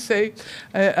some shape.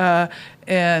 But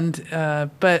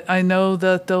I know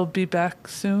that they'll be back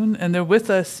soon, and they're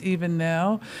with us even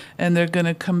now, and they're going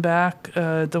to come back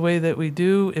the way that we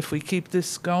do if we keep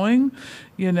this going,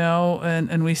 you know,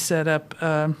 and we set up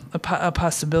a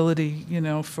possibility, you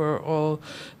know, for all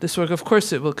this work. Of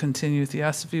course it will continue.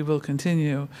 Theosophy will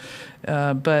continue.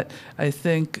 But I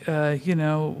think, you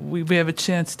know, we have a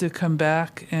chance to come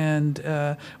back and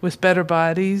with better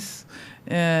bodies.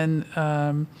 And,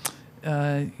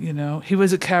 you know, he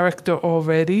was a character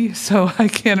already, so I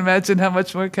can't imagine how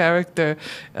much more character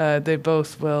they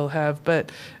both will have.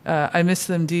 But I miss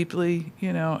them deeply,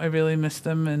 you know, I really miss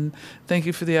them. And thank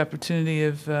you for the opportunity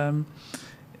of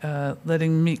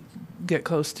letting me get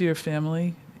close to your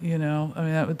family. You know, I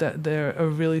mean, they're a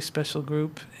really special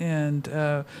group, and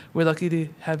we're lucky to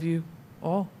have you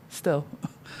all still.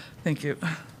 Thank you.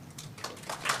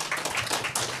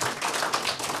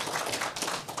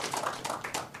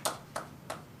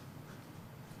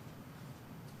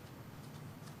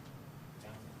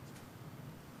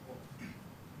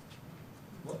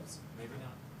 Whoops, maybe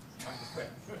not.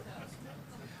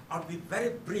 I'll be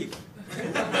very brief.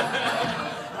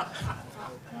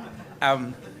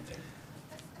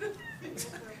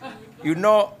 You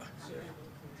know,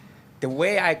 the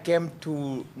way I came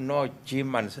to know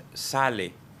Jim and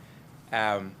Sally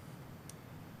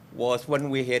was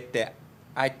when we had the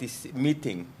ITC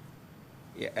meeting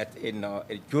in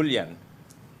Julian.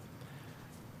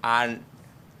 And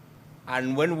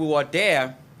when we were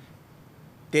there,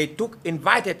 they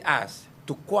invited us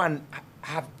to go and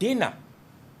have dinner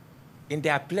in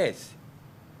their place.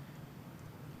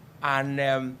 And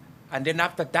then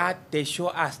after that, they show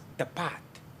us the path.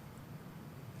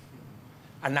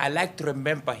 And I like to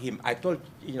remember him. I told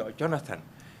Jonathan,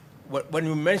 when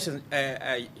you mentioned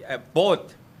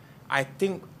both, I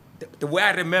think the way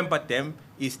I remember them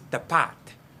is the path,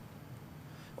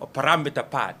 or parameter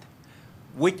path,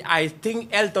 which I think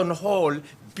Eldon Hall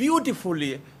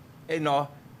beautifully,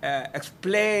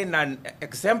 explained and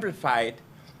exemplified.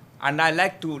 And I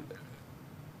like to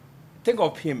think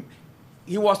of him.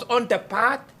 He was on the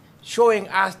path, showing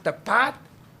us the path,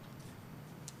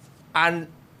 and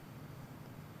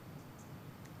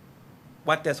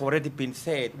what has already been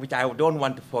said, which I don't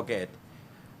want to forget.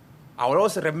 I will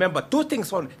also remember two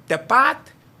things on the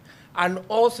path, and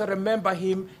also remember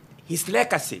his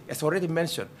legacy, as already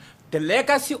mentioned. The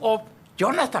legacy of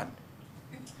Jonathan,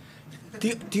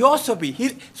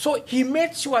 Theosophy. So he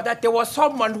made sure that there was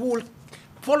someone who would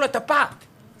follow the path.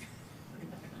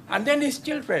 And then his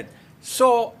children.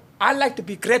 So I like to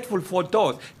be grateful for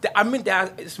those. There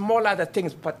are small other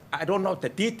things, but I don't know the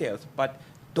details. But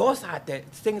those are the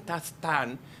things that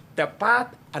stand, the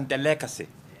path and the legacy.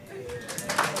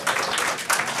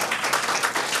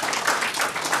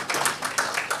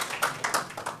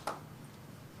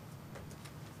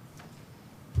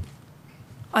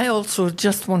 I also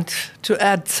just want to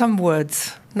add some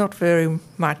words, not very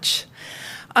much.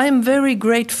 I am very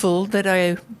grateful that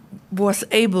I was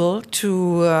able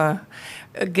to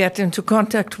get into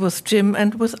contact with Jim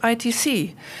and with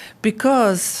ITC,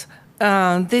 because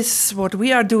what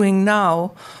we are doing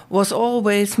now was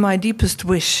always my deepest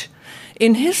wish.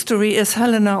 In history, as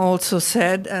Helena also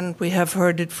said, and we have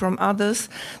heard it from others,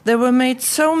 there were made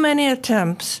so many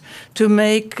attempts to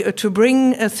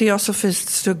bring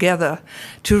theosophists together,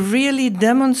 to really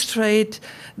demonstrate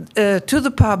to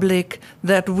the public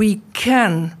that we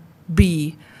can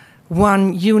be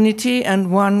one unity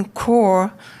and one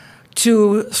core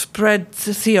to spread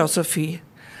the theosophy.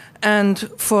 And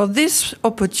for this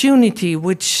opportunity,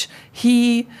 which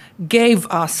he gave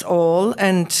us all,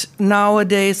 and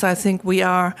nowadays I think we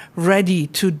are ready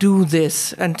to do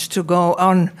this and to go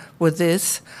on with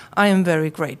this, I am very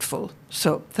grateful.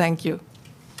 So thank you.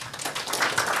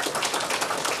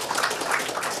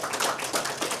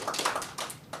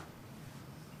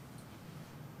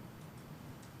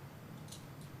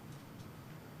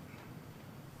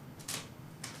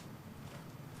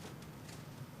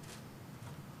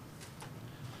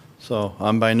 So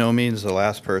I'm by no means the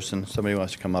last person. Somebody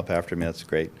wants to come up after me, that's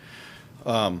great.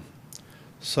 I'll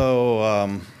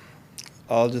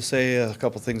just say a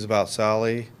couple things about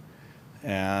Sally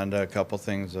and a couple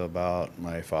things about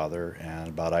my father and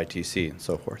about ITC and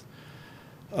so forth.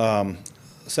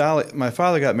 Sally, my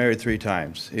father got married 3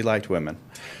 times. He liked women.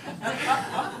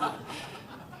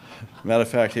 Matter of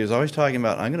fact, he was always talking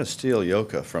about, I'm going to steal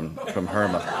Yoka from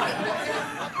Herman.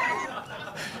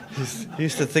 He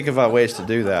used to think about ways to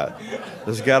do that.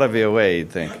 There's got to be a way,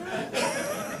 you'd think.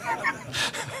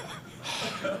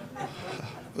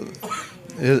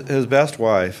 His best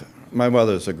wife, my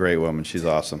mother's a great woman, she's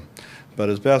awesome, but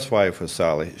his best wife was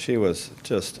Sally. She was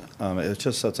just, it was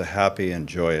just such a happy and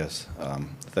joyous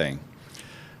thing.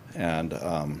 And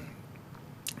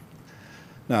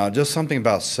now, just something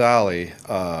about Sally.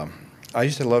 I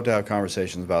used to love to have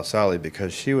conversations about Sally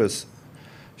because she's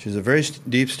a very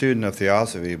deep student of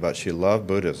Theosophy, but she loved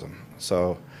Buddhism.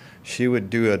 So she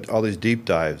would do all these deep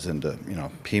dives into,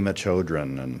 Pema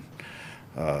Chodron and,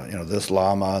 this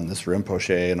Lama and this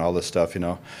Rinpoche and all this stuff,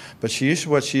 But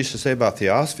what she used to say about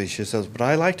Theosophy, she says, but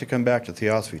I like to come back to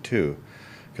Theosophy too,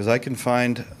 because I can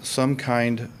find some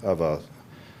kind of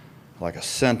like a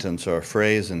sentence or a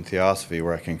phrase in Theosophy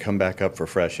where I can come back up for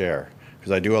fresh air,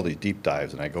 because I do all these deep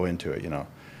dives and I go into it,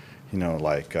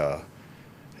 like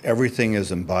everything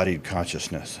is embodied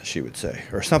consciousness, she would say,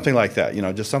 or something like that,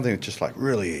 just something that's just like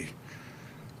really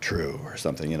true or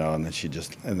something, and then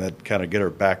and that kind of get her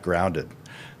back grounded.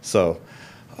 So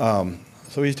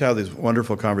we used to have these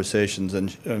wonderful conversations,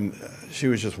 and she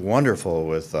was just wonderful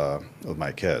with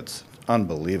my kids,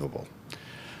 unbelievable.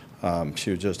 She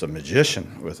was just a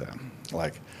magician with them.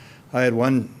 Like, I had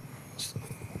one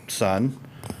son.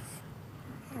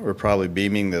 We're probably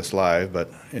beaming this live, but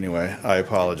anyway, I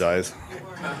apologize.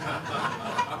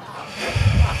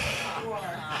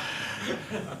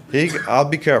 I'll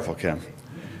be careful, Kim.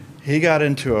 He got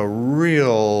into a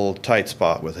real tight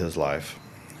spot with his life.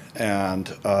 And,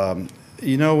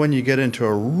 when you get into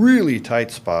a really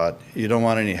tight spot, you don't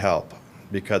want any help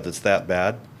because it's that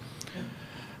bad.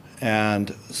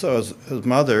 And so his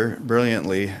mother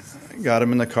brilliantly got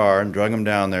him in the car and drug him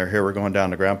down there. Here, we're going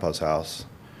down to Grandpa's house.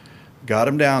 Got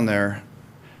him down there,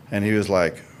 and he was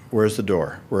like, where's the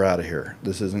door? We're out of here.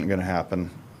 This isn't going to happen.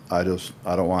 I don't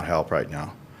want help right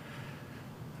now.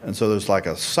 And so there's like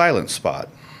a silent spot,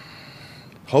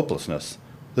 hopelessness.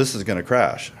 This is going to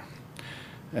crash.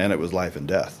 And it was life and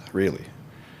death, really.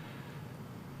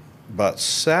 But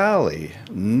Sally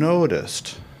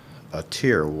noticed a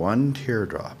tear, one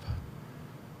teardrop,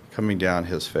 coming down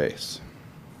his face.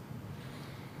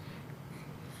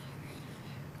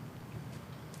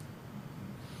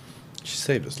 She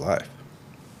saved his life.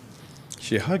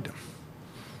 She hugged him.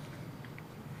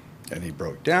 And he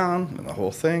broke down, and the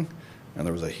whole thing, and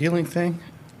there was a healing thing.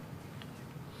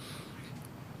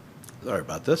 Sorry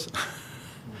about this.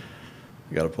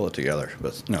 You got to pull it together.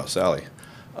 But no, Sally.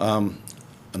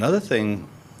 Another thing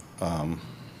that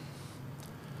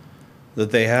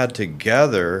they had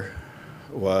together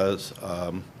was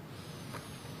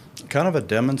kind of a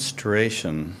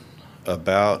demonstration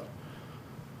about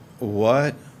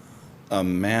what a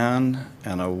man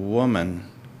and a woman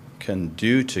can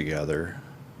do together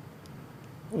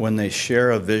when they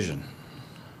share a vision.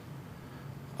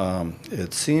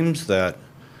 It seems that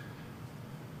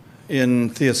in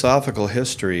Theosophical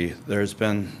history, there's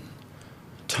been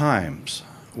times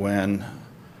when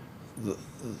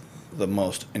the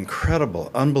most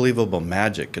incredible, unbelievable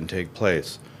magic can take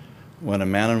place when a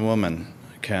man and woman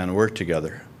can work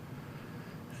together.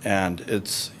 And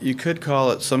you could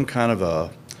call it some kind of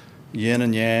a yin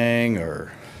and yang,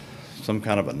 or some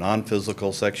kind of a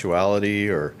non-physical sexuality,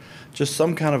 or just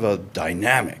some kind of a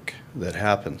dynamic that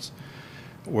happens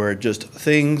where just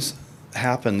things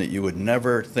happen that you would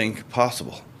never think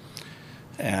possible.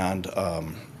 And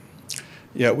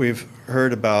yet we've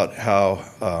heard about how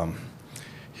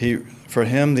for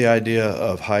him, the idea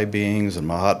of high beings and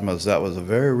Mahatmas, that was a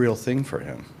very real thing for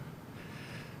him.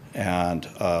 And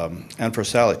for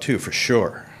Sally too, for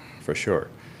sure.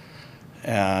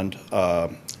 And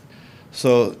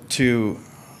so to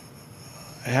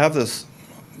have this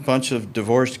bunch of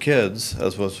divorced kids,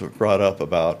 as was brought up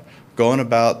about going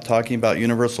about talking about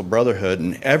universal brotherhood,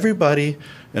 and everybody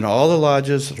in all the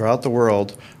lodges throughout the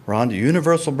world were on to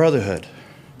universal brotherhood.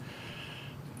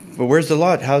 But where's the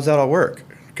lodge? How does that all work?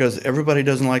 Because everybody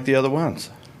doesn't like the other ones.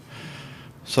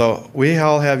 So we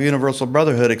all have universal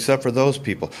brotherhood except for those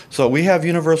people. So we have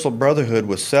universal brotherhood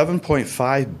with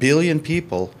 7.5 billion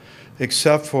people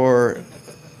except for,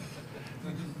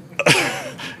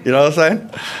 you know what I'm saying?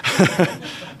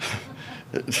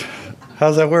 How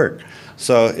does that work?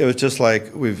 So it was just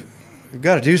like, we've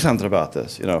got to do something about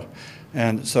this, you know.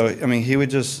 And so, I mean, he would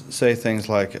just say things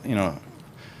like, you know,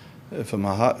 if a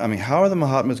I mean, how are the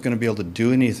Mahatmas going to be able to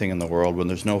do anything in the world when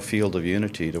there's no field of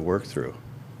unity to work through?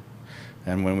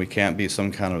 And when we can't be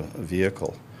some kind of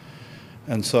vehicle.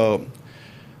 And so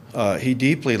he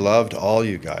deeply loved all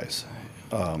you guys.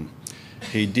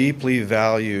 He deeply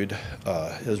valued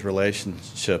his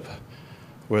relationship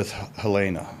with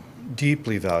Helena,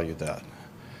 deeply valued that.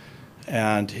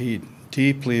 And he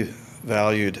deeply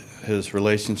valued his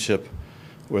relationship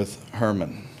with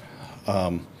Herman.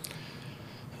 The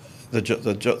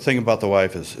thing about the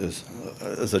wife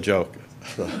is a joke.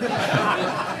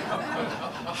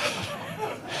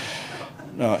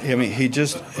 No, I mean, he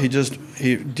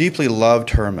deeply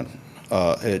loved Herman.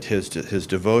 His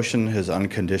devotion, his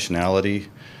unconditionality,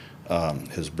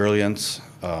 his brilliance,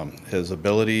 his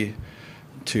ability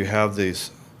to have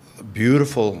these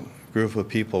beautiful group of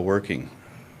people working,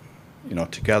 you know,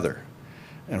 together.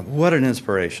 And what an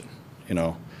inspiration, you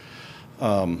know.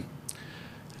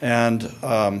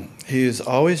 He's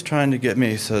always trying to get me,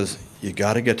 he says, you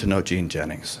got to get to know Eugene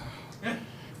Jennings.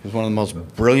 He's one of the most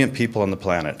brilliant people on the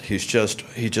planet. He's just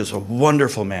a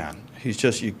wonderful man. He's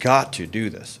just, you got to do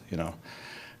this, you know.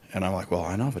 And I'm like, well,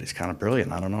 I know, but he's kind of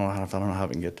brilliant. I don't know how I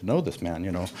can get to know this man,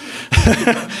 you know.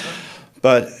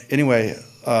 But anyway,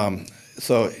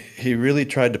 so he really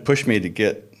tried to push me to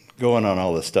get going on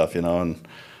all this stuff, you know. And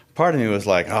part of me was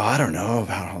like, oh, I don't know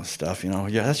about all this stuff, you know.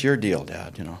 Yeah, that's your deal,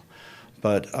 Dad, you know.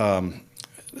 But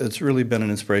it's really been an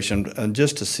inspiration. And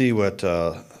just to see what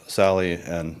Sally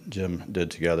and Jim did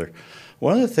together.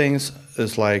 One of the things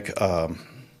is like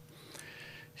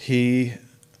he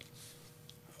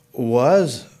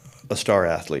was a star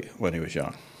athlete when he was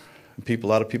young. A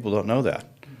lot of people don't know that.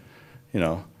 You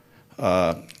know,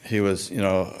 he was, you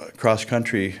know, a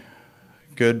cross-country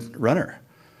good runner,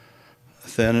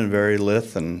 thin and very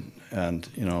lithe, and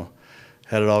you know,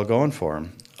 had it all going for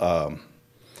him.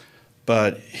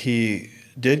 But he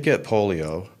did get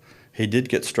polio. He did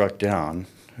get struck down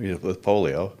with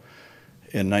polio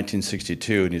in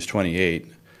 1962, and he was 28.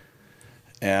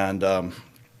 And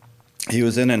he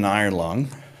was in an iron lung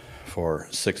for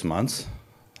 6 months.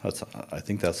 I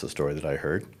think that's the story that I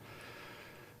heard.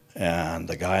 And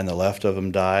the guy on the left of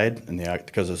him died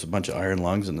because there's a bunch of iron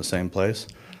lungs in the same place.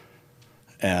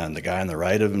 And the guy on the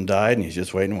right of him died, and he's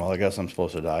just waiting, well, I guess I'm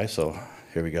supposed to die, so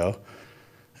here we go.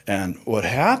 And what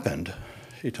happened,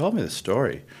 he told me this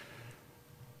story.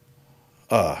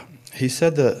 He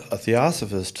said that a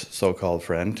Theosophist so-called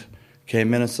friend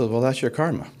came in and said, well, that's your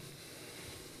karma.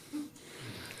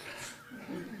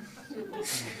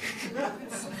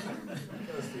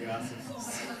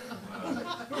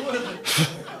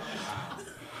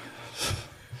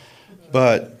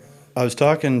 But I was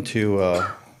talking to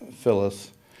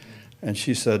Phyllis, and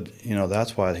she said, you know,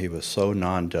 that's why he was so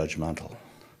non-judgmental.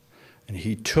 And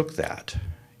he took that,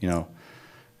 you know,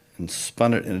 and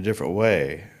spun it in a different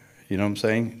way. You know what I'm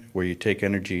saying? Where you take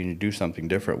energy and you do something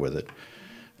different with it.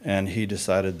 And he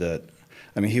decided that,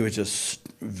 I mean, he was just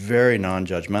very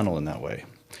non-judgmental in that way,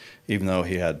 even though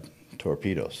he had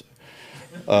torpedoes.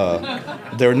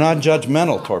 They're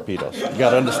non-judgmental torpedoes. You got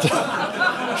to understand.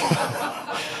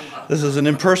 This is an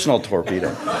impersonal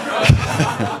torpedo.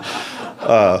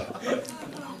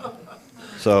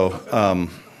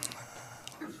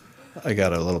 I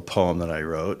got a little poem that I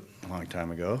wrote a long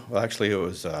time ago. Well, actually, it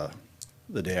was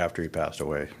the day after he passed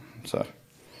away. So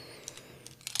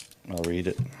I'll read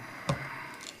it.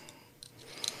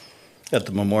 At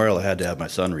the memorial, I had to have my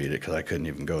son read it because I couldn't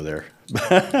even go there.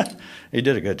 He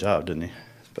did a good job, didn't he?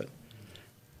 But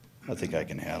I think I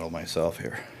can handle myself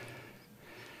here.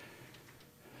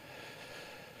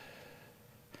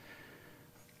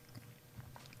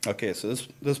 Okay, so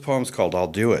this poem's called I'll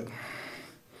Do It.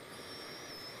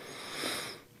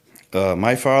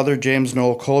 My father, James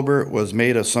Noel Colbert, was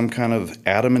made of some kind of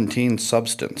adamantine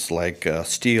substance, like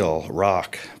steel,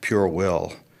 rock, pure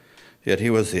will. Yet he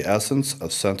was the essence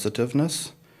of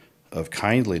sensitiveness, of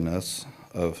kindliness,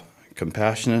 of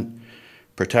compassionate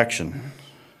protection,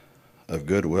 of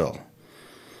goodwill.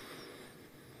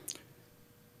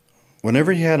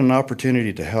 Whenever he had an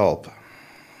opportunity to help,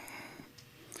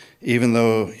 even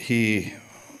though he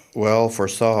well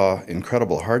foresaw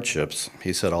incredible hardships,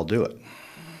 he said, I'll do it.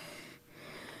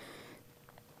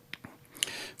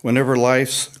 Whenever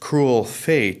life's cruel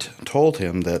fate told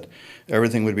him that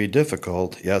everything would be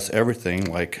difficult, yes, everything,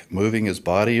 like moving his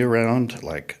body around,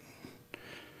 like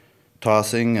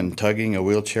tossing and tugging a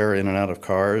wheelchair in and out of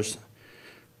cars,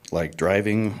 like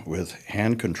driving with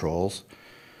hand controls.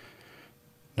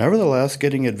 Nevertheless,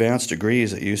 getting advanced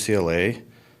degrees at UCLA,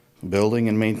 building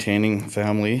and maintaining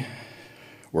family,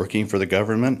 working for the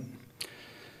government,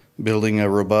 building a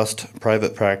robust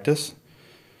private practice,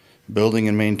 building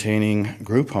and maintaining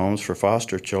group homes for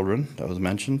foster children, that was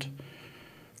mentioned,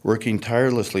 working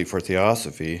tirelessly for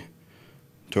Theosophy.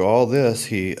 To all this,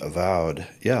 he avowed,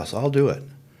 yes, I'll do it.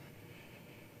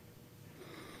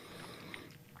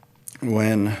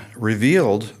 When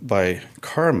revealed by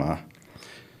karma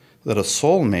that a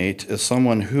soulmate is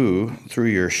someone who, through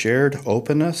your shared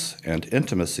openness and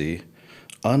intimacy,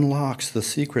 unlocks the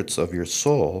secrets of your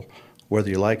soul, whether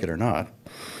you like it or not,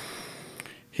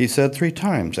 he said 3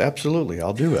 times, absolutely,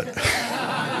 I'll do it.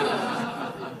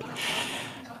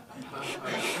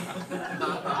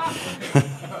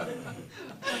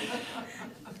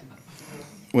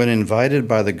 When invited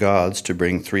by the gods to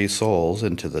bring 3 souls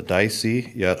into the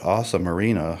dicey yet awesome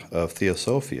arena of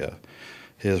Theosophia,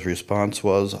 his response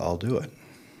was, I'll do it.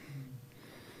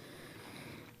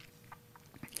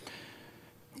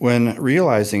 When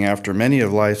realizing after many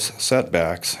of life's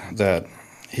setbacks that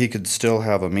he could still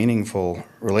have a meaningful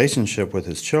relationship with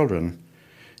his children,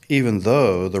 even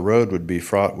though the road would be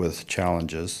fraught with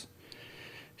challenges,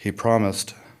 he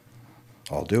promised,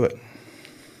 I'll do it.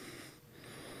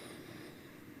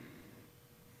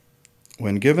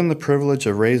 When given the privilege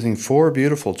of raising 4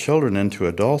 beautiful children into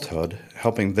adulthood,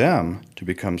 helping them to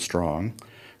become strong,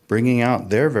 bringing out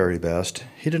their very best,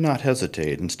 he did not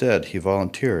hesitate. Instead, he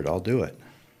volunteered, I'll do it.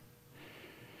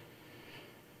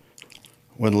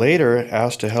 When later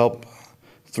asked to help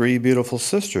 3 beautiful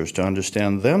sisters to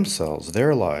understand themselves,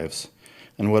 their lives,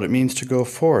 and what it means to go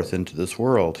forth into this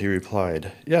world, he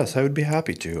replied, yes, I would be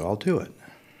happy to, I'll do it.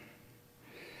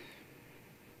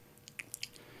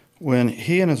 When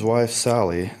he and his wife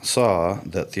Sally saw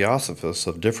that Theosophists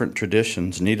of different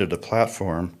traditions needed a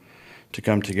platform to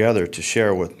come together to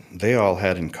share what they all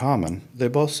had in common, they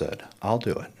both said, I'll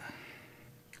do it.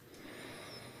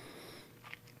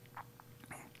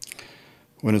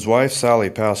 When his wife Sally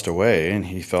passed away and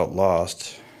he felt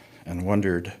lost and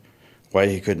wondered why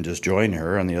he couldn't just join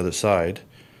her on the other side,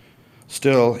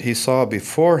 still he saw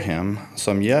before him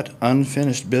some yet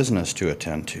unfinished business to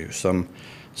attend to, some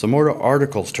more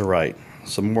articles to write,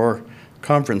 some more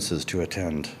conferences to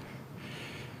attend,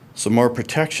 some more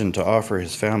protection to offer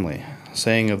his family,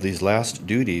 saying of these last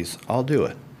duties, I'll do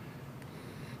it.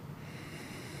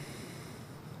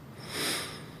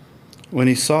 When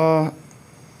he saw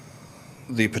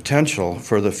the potential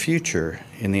for the future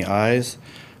in the eyes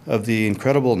of the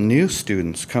incredible new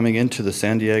students coming into the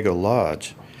San Diego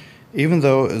Lodge, even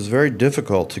though it was very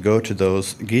difficult to go to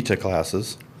those Gita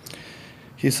classes,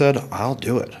 he said, I'll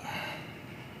do it.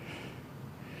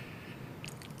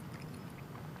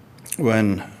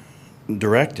 When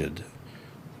directed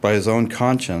by his own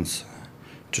conscience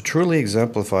to truly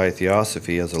exemplify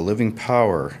Theosophy as a living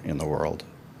power in the world,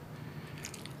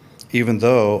 even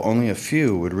though only a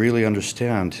few would really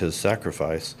understand his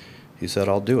sacrifice, he said,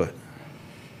 I'll do it.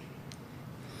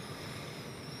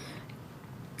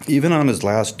 Even on his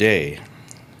last day,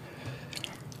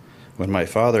 when my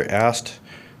father asked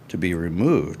to be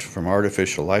removed from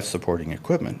artificial life-supporting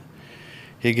equipment,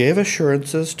 he gave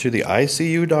assurances to the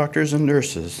ICU doctors and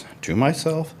nurses, to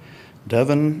myself,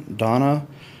 Devin, Donna,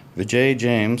 Vijay,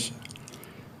 James,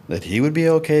 that he would be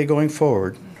okay going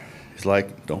forward. He's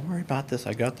like, don't worry about this,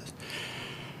 I got this.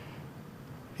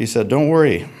 He said, don't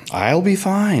worry, I'll be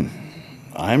fine.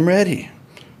 I'm ready.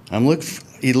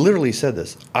 He literally said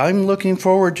this, I'm looking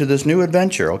forward to this new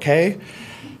adventure, okay?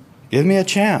 Give me a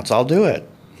chance, I'll do it.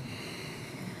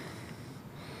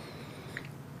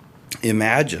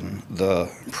 Imagine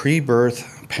the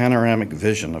pre-birth panoramic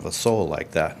vision of a soul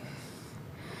like that.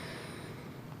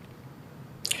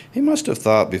 He must have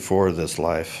thought before this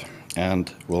life,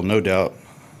 and will no doubt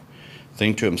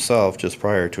think to himself just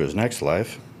prior to his next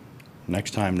life,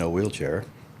 next time no wheelchair,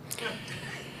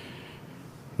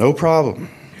 no problem,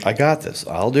 I got this,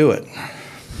 I'll do it.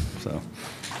 So.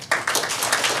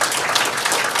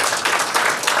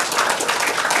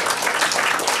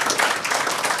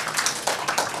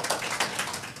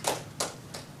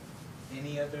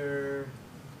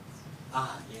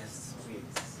 Yes,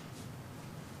 please.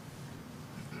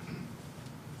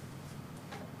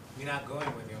 You're not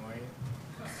going with him, are you?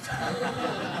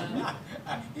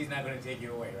 He's not going to take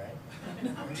you away, right?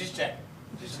 I'm just checking.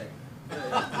 Just checking.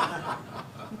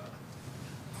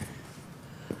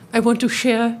 I want to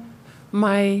share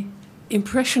my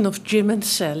impression of Jim and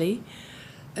Sally.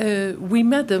 We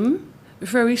met them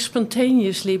very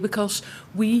spontaneously because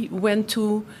we went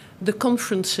to the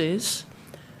conferences,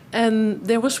 and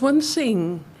there was one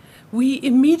thing. We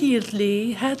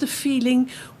immediately had the feeling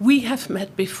we have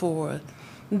met before.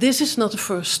 This is not the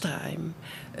first time,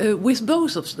 with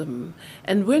both of them.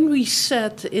 And when we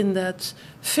sat in that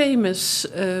famous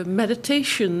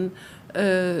meditation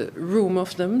room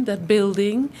of them, that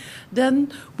building,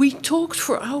 then we talked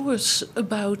for hours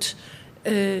about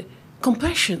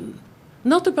compassion.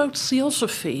 Not about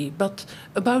theosophy, but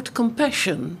about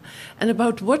compassion and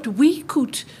about what we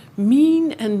could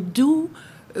mean and do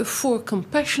for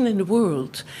compassion in the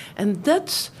world. And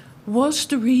that was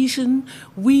the reason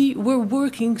we were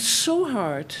working so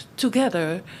hard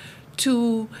together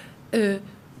to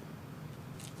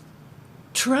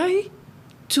try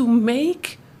to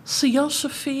make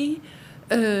Theosophy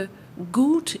a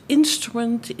good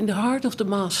instrument in the heart of the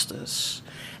masters.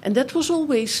 And that was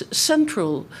always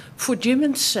central for Jim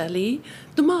and Sally,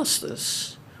 the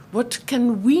masters. What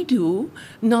can we do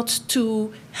not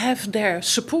to have their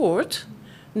support?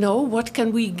 No, what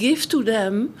can we give to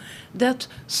them that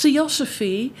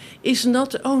Theosophy is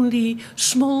not only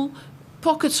small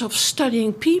pockets of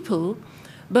studying people,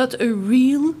 but a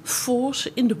real force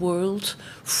in the world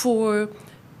for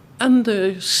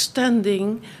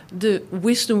understanding the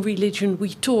wisdom religion we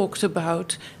talked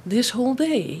about this whole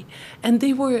day. And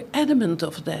they were adamant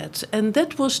of that. And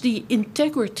that was the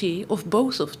integrity of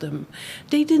both of them.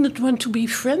 They didn't want to be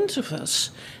friends of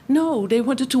us. No, they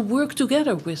wanted to work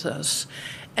together with us.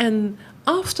 And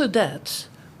after that,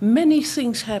 many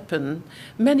things happened.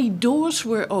 Many doors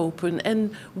were open.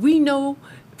 And we know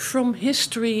from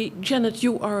history, Janet,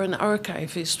 you are an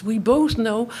archivist. We both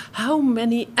know how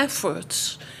many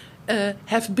efforts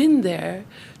have been there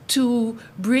to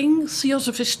bring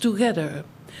theosophists together.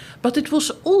 But it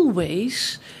was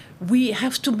always, we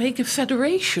have to make a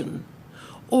federation,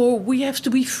 or we have to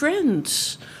be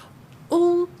friends.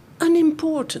 All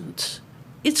unimportant.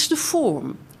 It's the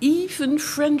form. Even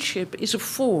friendship is a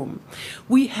form.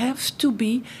 We have to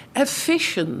be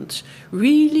efficient,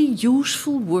 really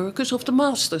useful workers of the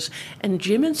masters. And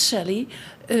Jim and Sally,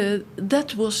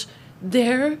 that was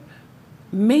their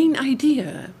main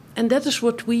idea. And that is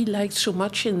what we liked so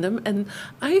much in them. And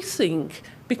I think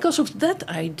because of that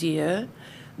idea,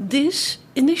 this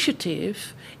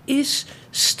initiative is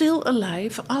still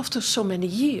alive after so many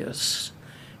years.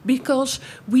 Because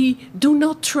we do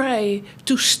not try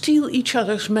to steal each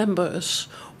other's members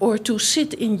or to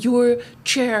sit in your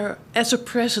chair as a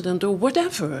president or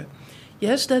whatever.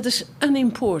 Yes, that is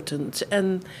unimportant.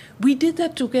 And we did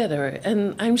that together,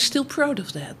 and I'm still proud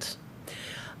of that.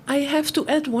 I have to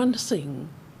add one thing.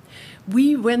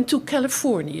 We went to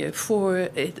California for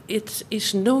it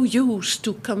is no use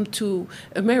to come to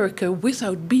America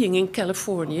without being in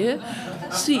California,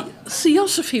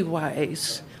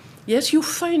 theosophy-wise. Yes, you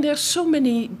find there so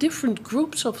many different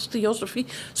groups of theosophy,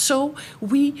 so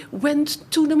we went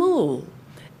to them all.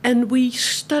 And we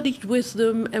studied with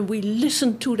them, and we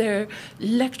listened to their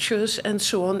lectures and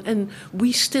so on. And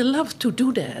we still love to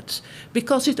do that,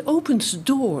 because it opens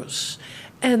doors.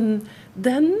 And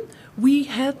then we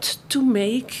had to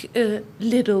make a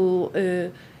little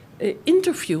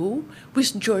interview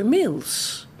with Joy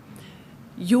Mills.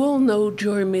 You all know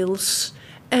Joy Mills,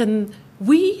 and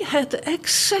we had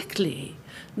exactly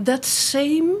that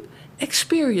same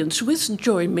experience with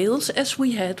Joy Mills as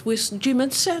we had with Jim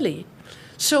and Sally.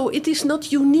 So it is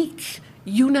not unique,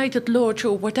 United Lodge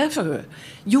or whatever.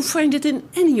 You find it in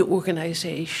any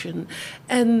organization.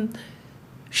 And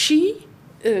she,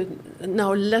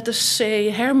 now let us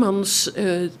say Herman's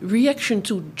reaction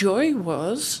to Joy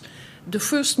was, the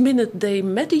first minute they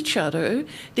met each other,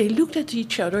 they looked at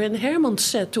each other, and Herman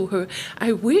said to her,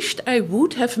 "I wished I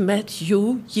would have met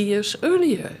you years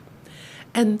earlier."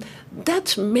 And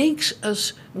that makes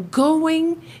us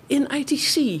going in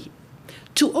ITC,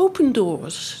 to open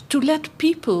doors, to let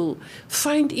people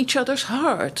find each other's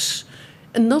hearts,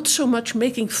 and not so much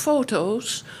making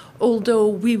photos, although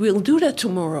we will do that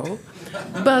tomorrow,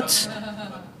 but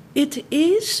it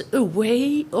is a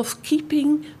way of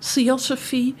keeping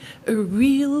Theosophy a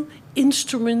real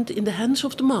instrument in the hands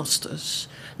of the masters,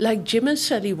 like Jim and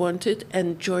Sally wanted,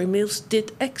 and Joy Mills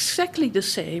did exactly the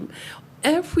same.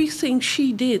 Everything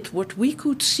she did, what we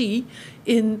could see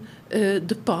in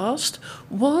the past,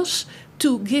 was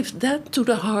to give that to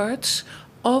the hearts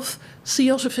of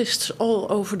Theosophists all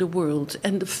over the world.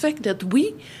 And the fact that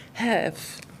we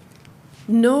have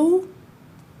no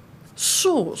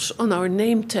source on our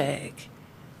name tag.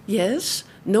 Yes,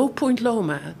 no Point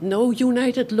Loma, no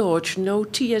United Lodge, no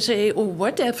TSA or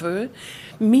whatever,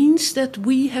 means that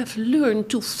we have learned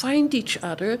to find each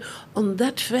other on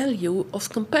that value of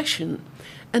compassion.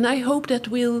 And I hope that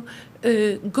will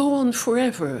go on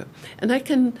forever. And I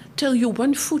can tell you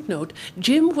one footnote.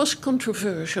 Jim was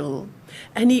controversial,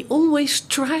 and he always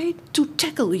tried to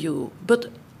tackle you,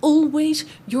 but always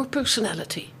your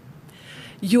personality.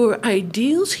 Your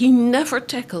ideals he never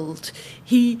tackled.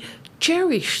 He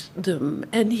cherished them,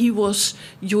 and he was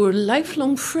your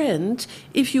lifelong friend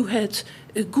if you had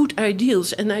good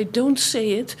ideals. And I don't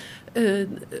say it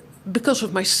because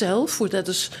of myself, for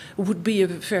that would be a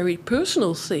very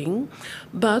personal thing,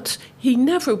 but he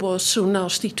never was so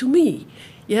nasty to me.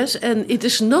 Yes, and it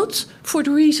is not for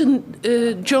the reason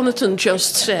Jonathan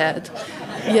just said.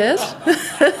 Yes?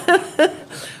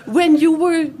 When you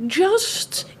were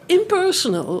just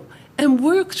impersonal and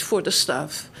worked for the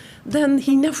stuff, then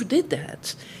he never did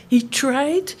that. He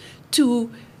tried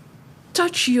to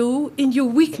touch you in your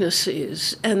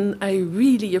weaknesses, and I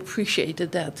really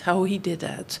appreciated that, how he did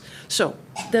that. So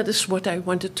that is what I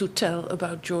wanted to tell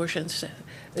about George and Sam.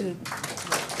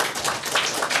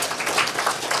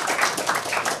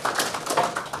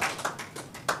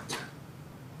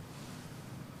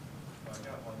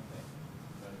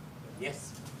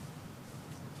 Yes.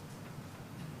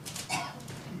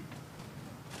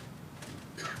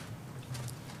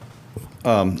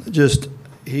 Just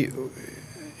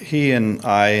he and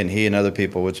I and he and other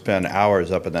people would spend hours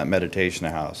up in that meditation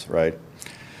house, right?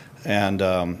 And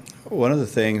one of the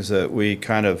things that we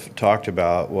kind of talked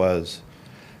about was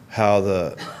how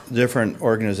the different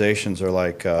organizations are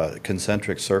like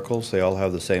concentric circles. They all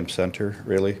have the same center,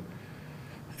 really.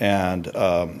 And,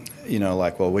 you know,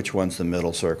 like, well, which one's the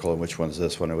middle circle and which one's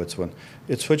this one or which one?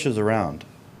 It switches around.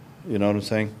 You know what I'm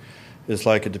saying? It's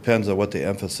like it depends on what the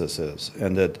emphasis is,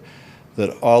 and that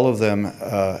all of them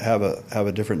have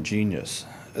a different genius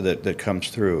that comes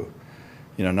through.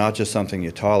 You know, not just something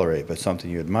you tolerate, but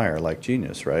something you admire, like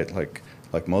genius, right?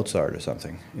 Like Mozart or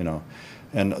something, you know.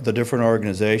 And the different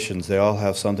organizations, they all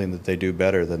have something that they do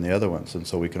better than the other ones, and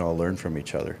so we can all learn from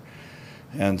each other.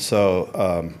 And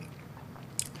so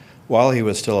while he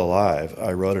was still alive,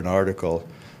 I wrote an article.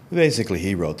 Basically,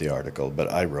 he wrote the article,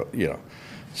 but I wrote, you know.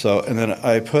 So, and then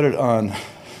I put it on,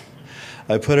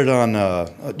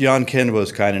 Jan Kind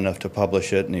was kind enough to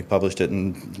publish it, and he published it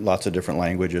in lots of different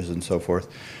languages and so forth,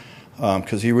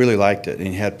 because he really liked it, and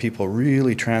he had people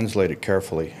really translate it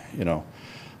carefully, you know.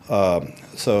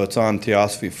 So it's on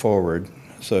Theosophy Forward.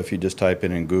 So if you just type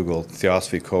in Google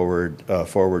Theosophy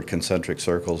forward concentric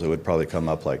circles, it would probably come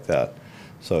up like that.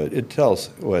 So it tells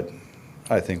what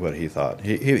I think what he thought.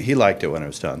 He liked it when it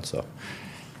was done. So.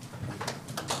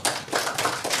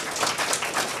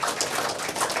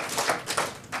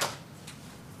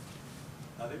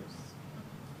 Others?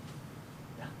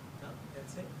 No,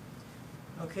 that's it.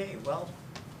 Okay, well,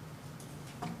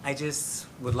 I just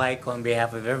would like, on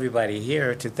behalf of everybody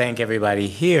here, to thank everybody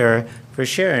here for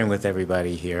sharing with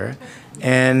everybody here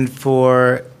and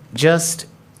for just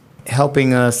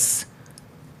helping us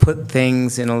put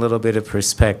things in a little bit of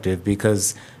perspective,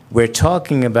 because we're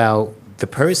talking about the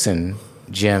person,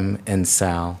 Jim and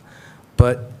Sal,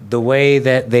 but the way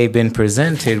that they've been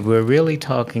presented, we're really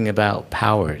talking about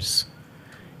powers.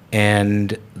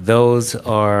 And those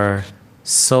are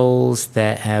souls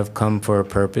that have come for a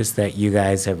purpose that you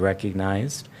guys have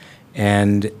recognized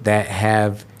and that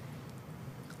have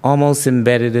almost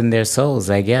embedded in their souls,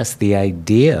 I guess, the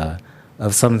idea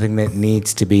of something that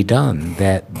needs to be done,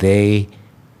 that they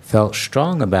felt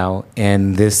strong about,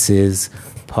 and this is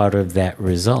part of that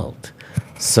result.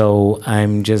 So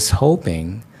I'm just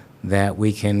hoping that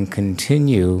we can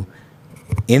continue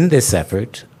in this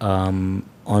effort on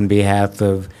behalf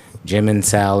of Jim and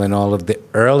Sal and all of the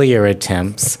earlier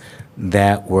attempts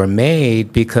that were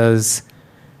made, because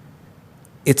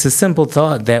it's a simple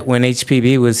thought that when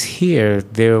HPB was here,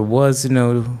 there was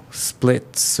no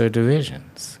splits or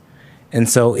divisions. And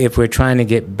so if we're trying to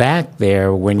get back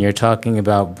there, when you're talking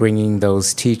about bringing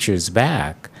those teachers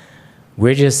back,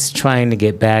 we're just trying to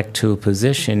get back to a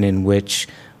position in which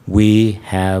we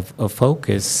have a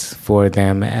focus for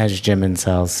them, as Jim and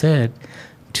Sal said,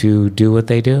 to do what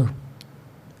they do.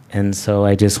 And so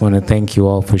I just want to thank you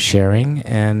all for sharing,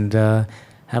 and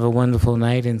have a wonderful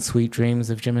night and sweet dreams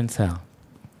of Jim and Sal.